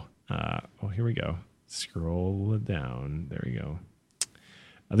 Anyhow, here we go. Scroll it down. There we go.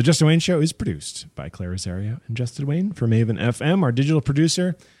 The Justin Wayne Show is produced by Claire Rosario and Justin Wayne for Maven FM. Our digital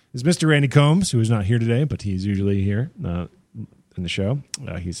producer is Mr. Randy Combs, who is not here today, but he's usually here in the show.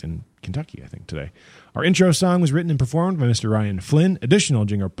 He's in Kentucky, I think, today. Our intro song was written and performed by Mr. Ryan Flynn. Additional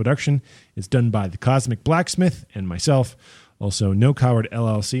jingle production is done by The Cosmic Blacksmith and myself. Also, No Coward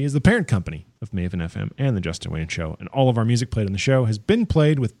LLC is the parent company of Maven FM and The Justin Wayne Show, and all of our music played on the show has been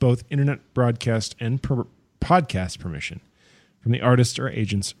played with both internet broadcast and podcast permission from the artists or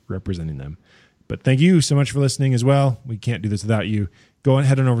agents representing them. But thank you so much for listening as well. We can't do this without you. Go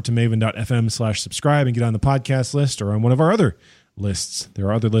ahead and over to maven.fm/subscribe and get on the podcast list or on one of our other lists. There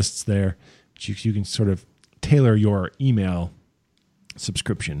are other lists there. You can sort of tailor your email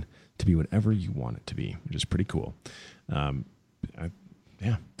subscription to be whatever you want it to be, which is pretty cool.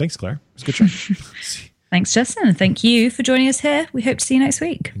 Thanks, Claire. It was a good show. Thanks, Justin, and thank you for joining us here. We hope to see you next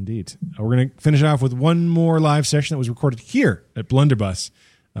week. Indeed. We're going to finish off with one more live session that was recorded here at Blunderbuss,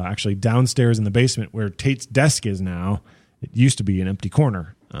 actually downstairs in the basement where Tate's desk is now. It used to be an empty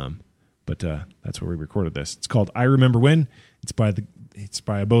corner, but that's where we recorded this. It's called I Remember When. It's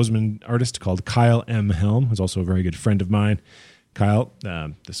by a Bozeman artist called Kyle M. Helm, who's also a very good friend of mine. Kyle,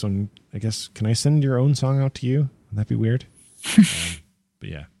 this one, I guess, can I send your own song out to you? Would that be weird? But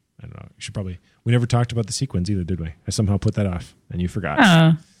yeah, I don't know. You should probably... We never talked about the sequence either, did we? I somehow put that off, and you forgot.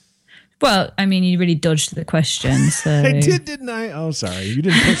 Oh. Well, I mean, you really dodged the question, so... I did, didn't I? Oh, sorry. You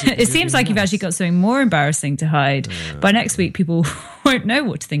didn't push it. It seems like you've actually got something more embarrassing to hide. By next week, people won't know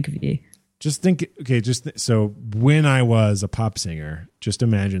what to think of you. Just think, so when I was a pop singer, just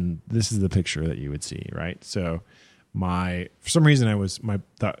imagine this is the picture that you would see, right? So for some reason when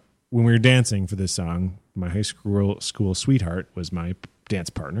we were dancing for this song, my high school sweetheart was my dance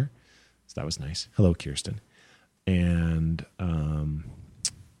partner. So that was nice. Hello, Kirsten. And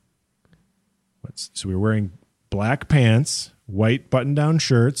so we were wearing black pants, white button-down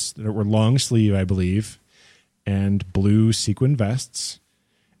shirts that were long sleeve, I believe, and blue sequin vests.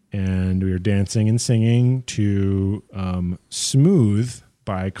 And we were dancing and singing to Smooth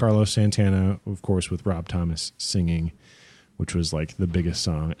by Carlos Santana, of course, with Rob Thomas singing, which was like the biggest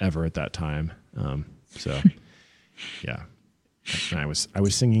song ever at that time. Yeah. And I was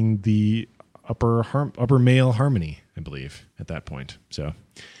singing the upper male harmony, I believe, at that point. So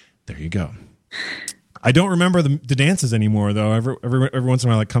there you go. I don't remember the dances anymore, though. Every once in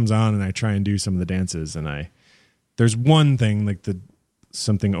a while it comes on and I try and do some of the dances, and there's one thing like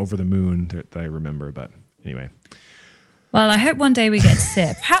something over the moon that I remember, but anyway. Well, I hope one day we get to see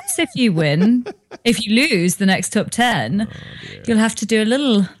it. Perhaps if you win, if you lose the next top 10, you'll have to do a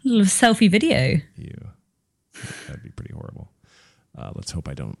little selfie video. That'd be pretty horrible. Let's hope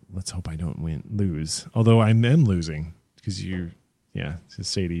I don't lose. Although I am losing because it's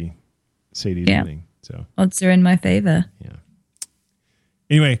Sadie's winning. So odds are in my favor. Yeah.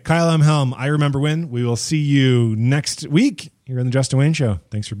 Anyway, Kyle M. Helm, I Remember When. We will see you next week here on the Justin Wayne Show.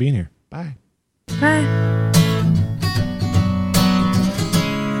 Thanks for being here. Bye. Bye.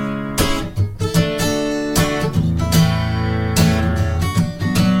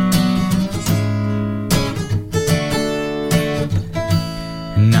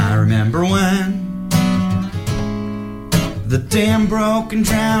 And I remember when the dam broke and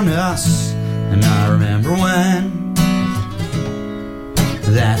drowned us. And I remember when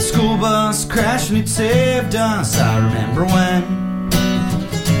that school bus crashed and it saved us. I remember when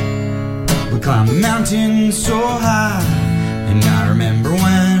we climbed a mountain so high. And I remember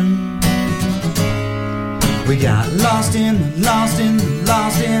when we got lost in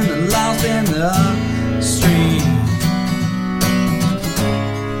the stream.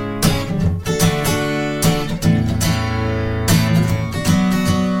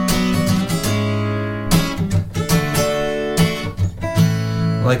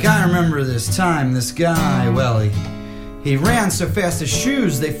 Like I remember this time, this guy, well, he ran so fast his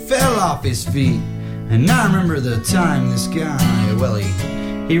shoes, they fell off his feet. And I remember the time this guy, well,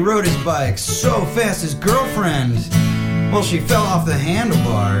 he rode his bike so fast his girlfriend, well, she fell off the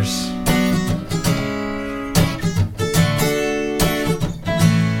handlebars.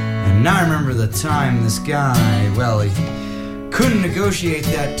 And I remember the time this guy, well, he couldn't negotiate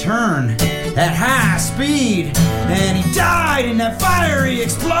that turn at high speed, and he died in that fiery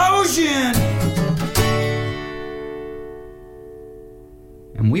explosion.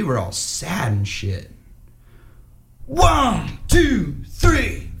 And we were all sad and shit. 1, 2,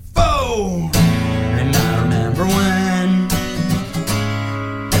 3, 4. And I remember when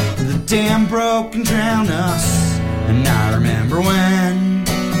the dam broke and drowned us. And I remember when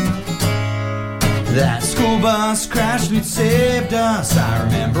that school bus crashed and it saved us. I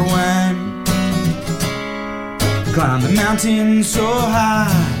remember when we climbed the mountain so high.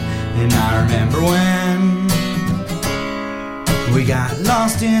 And I remember when we got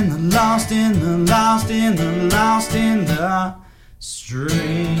lost in the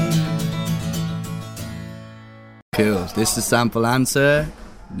stream. Cool. This is Sample Answer.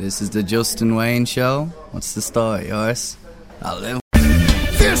 This is the Justin Wayne Show. What's the story, yours? I'll live.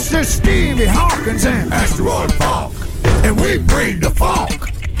 This is Stevie Hawkins and Asteroid Funk, and we bring the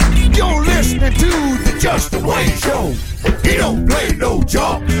funk. You're listening to the Justin Wayne Show. He don't play no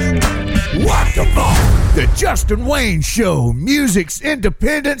junk. What the fuck? The Justin Wayne Show, music's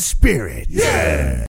independent spirit. Yeah.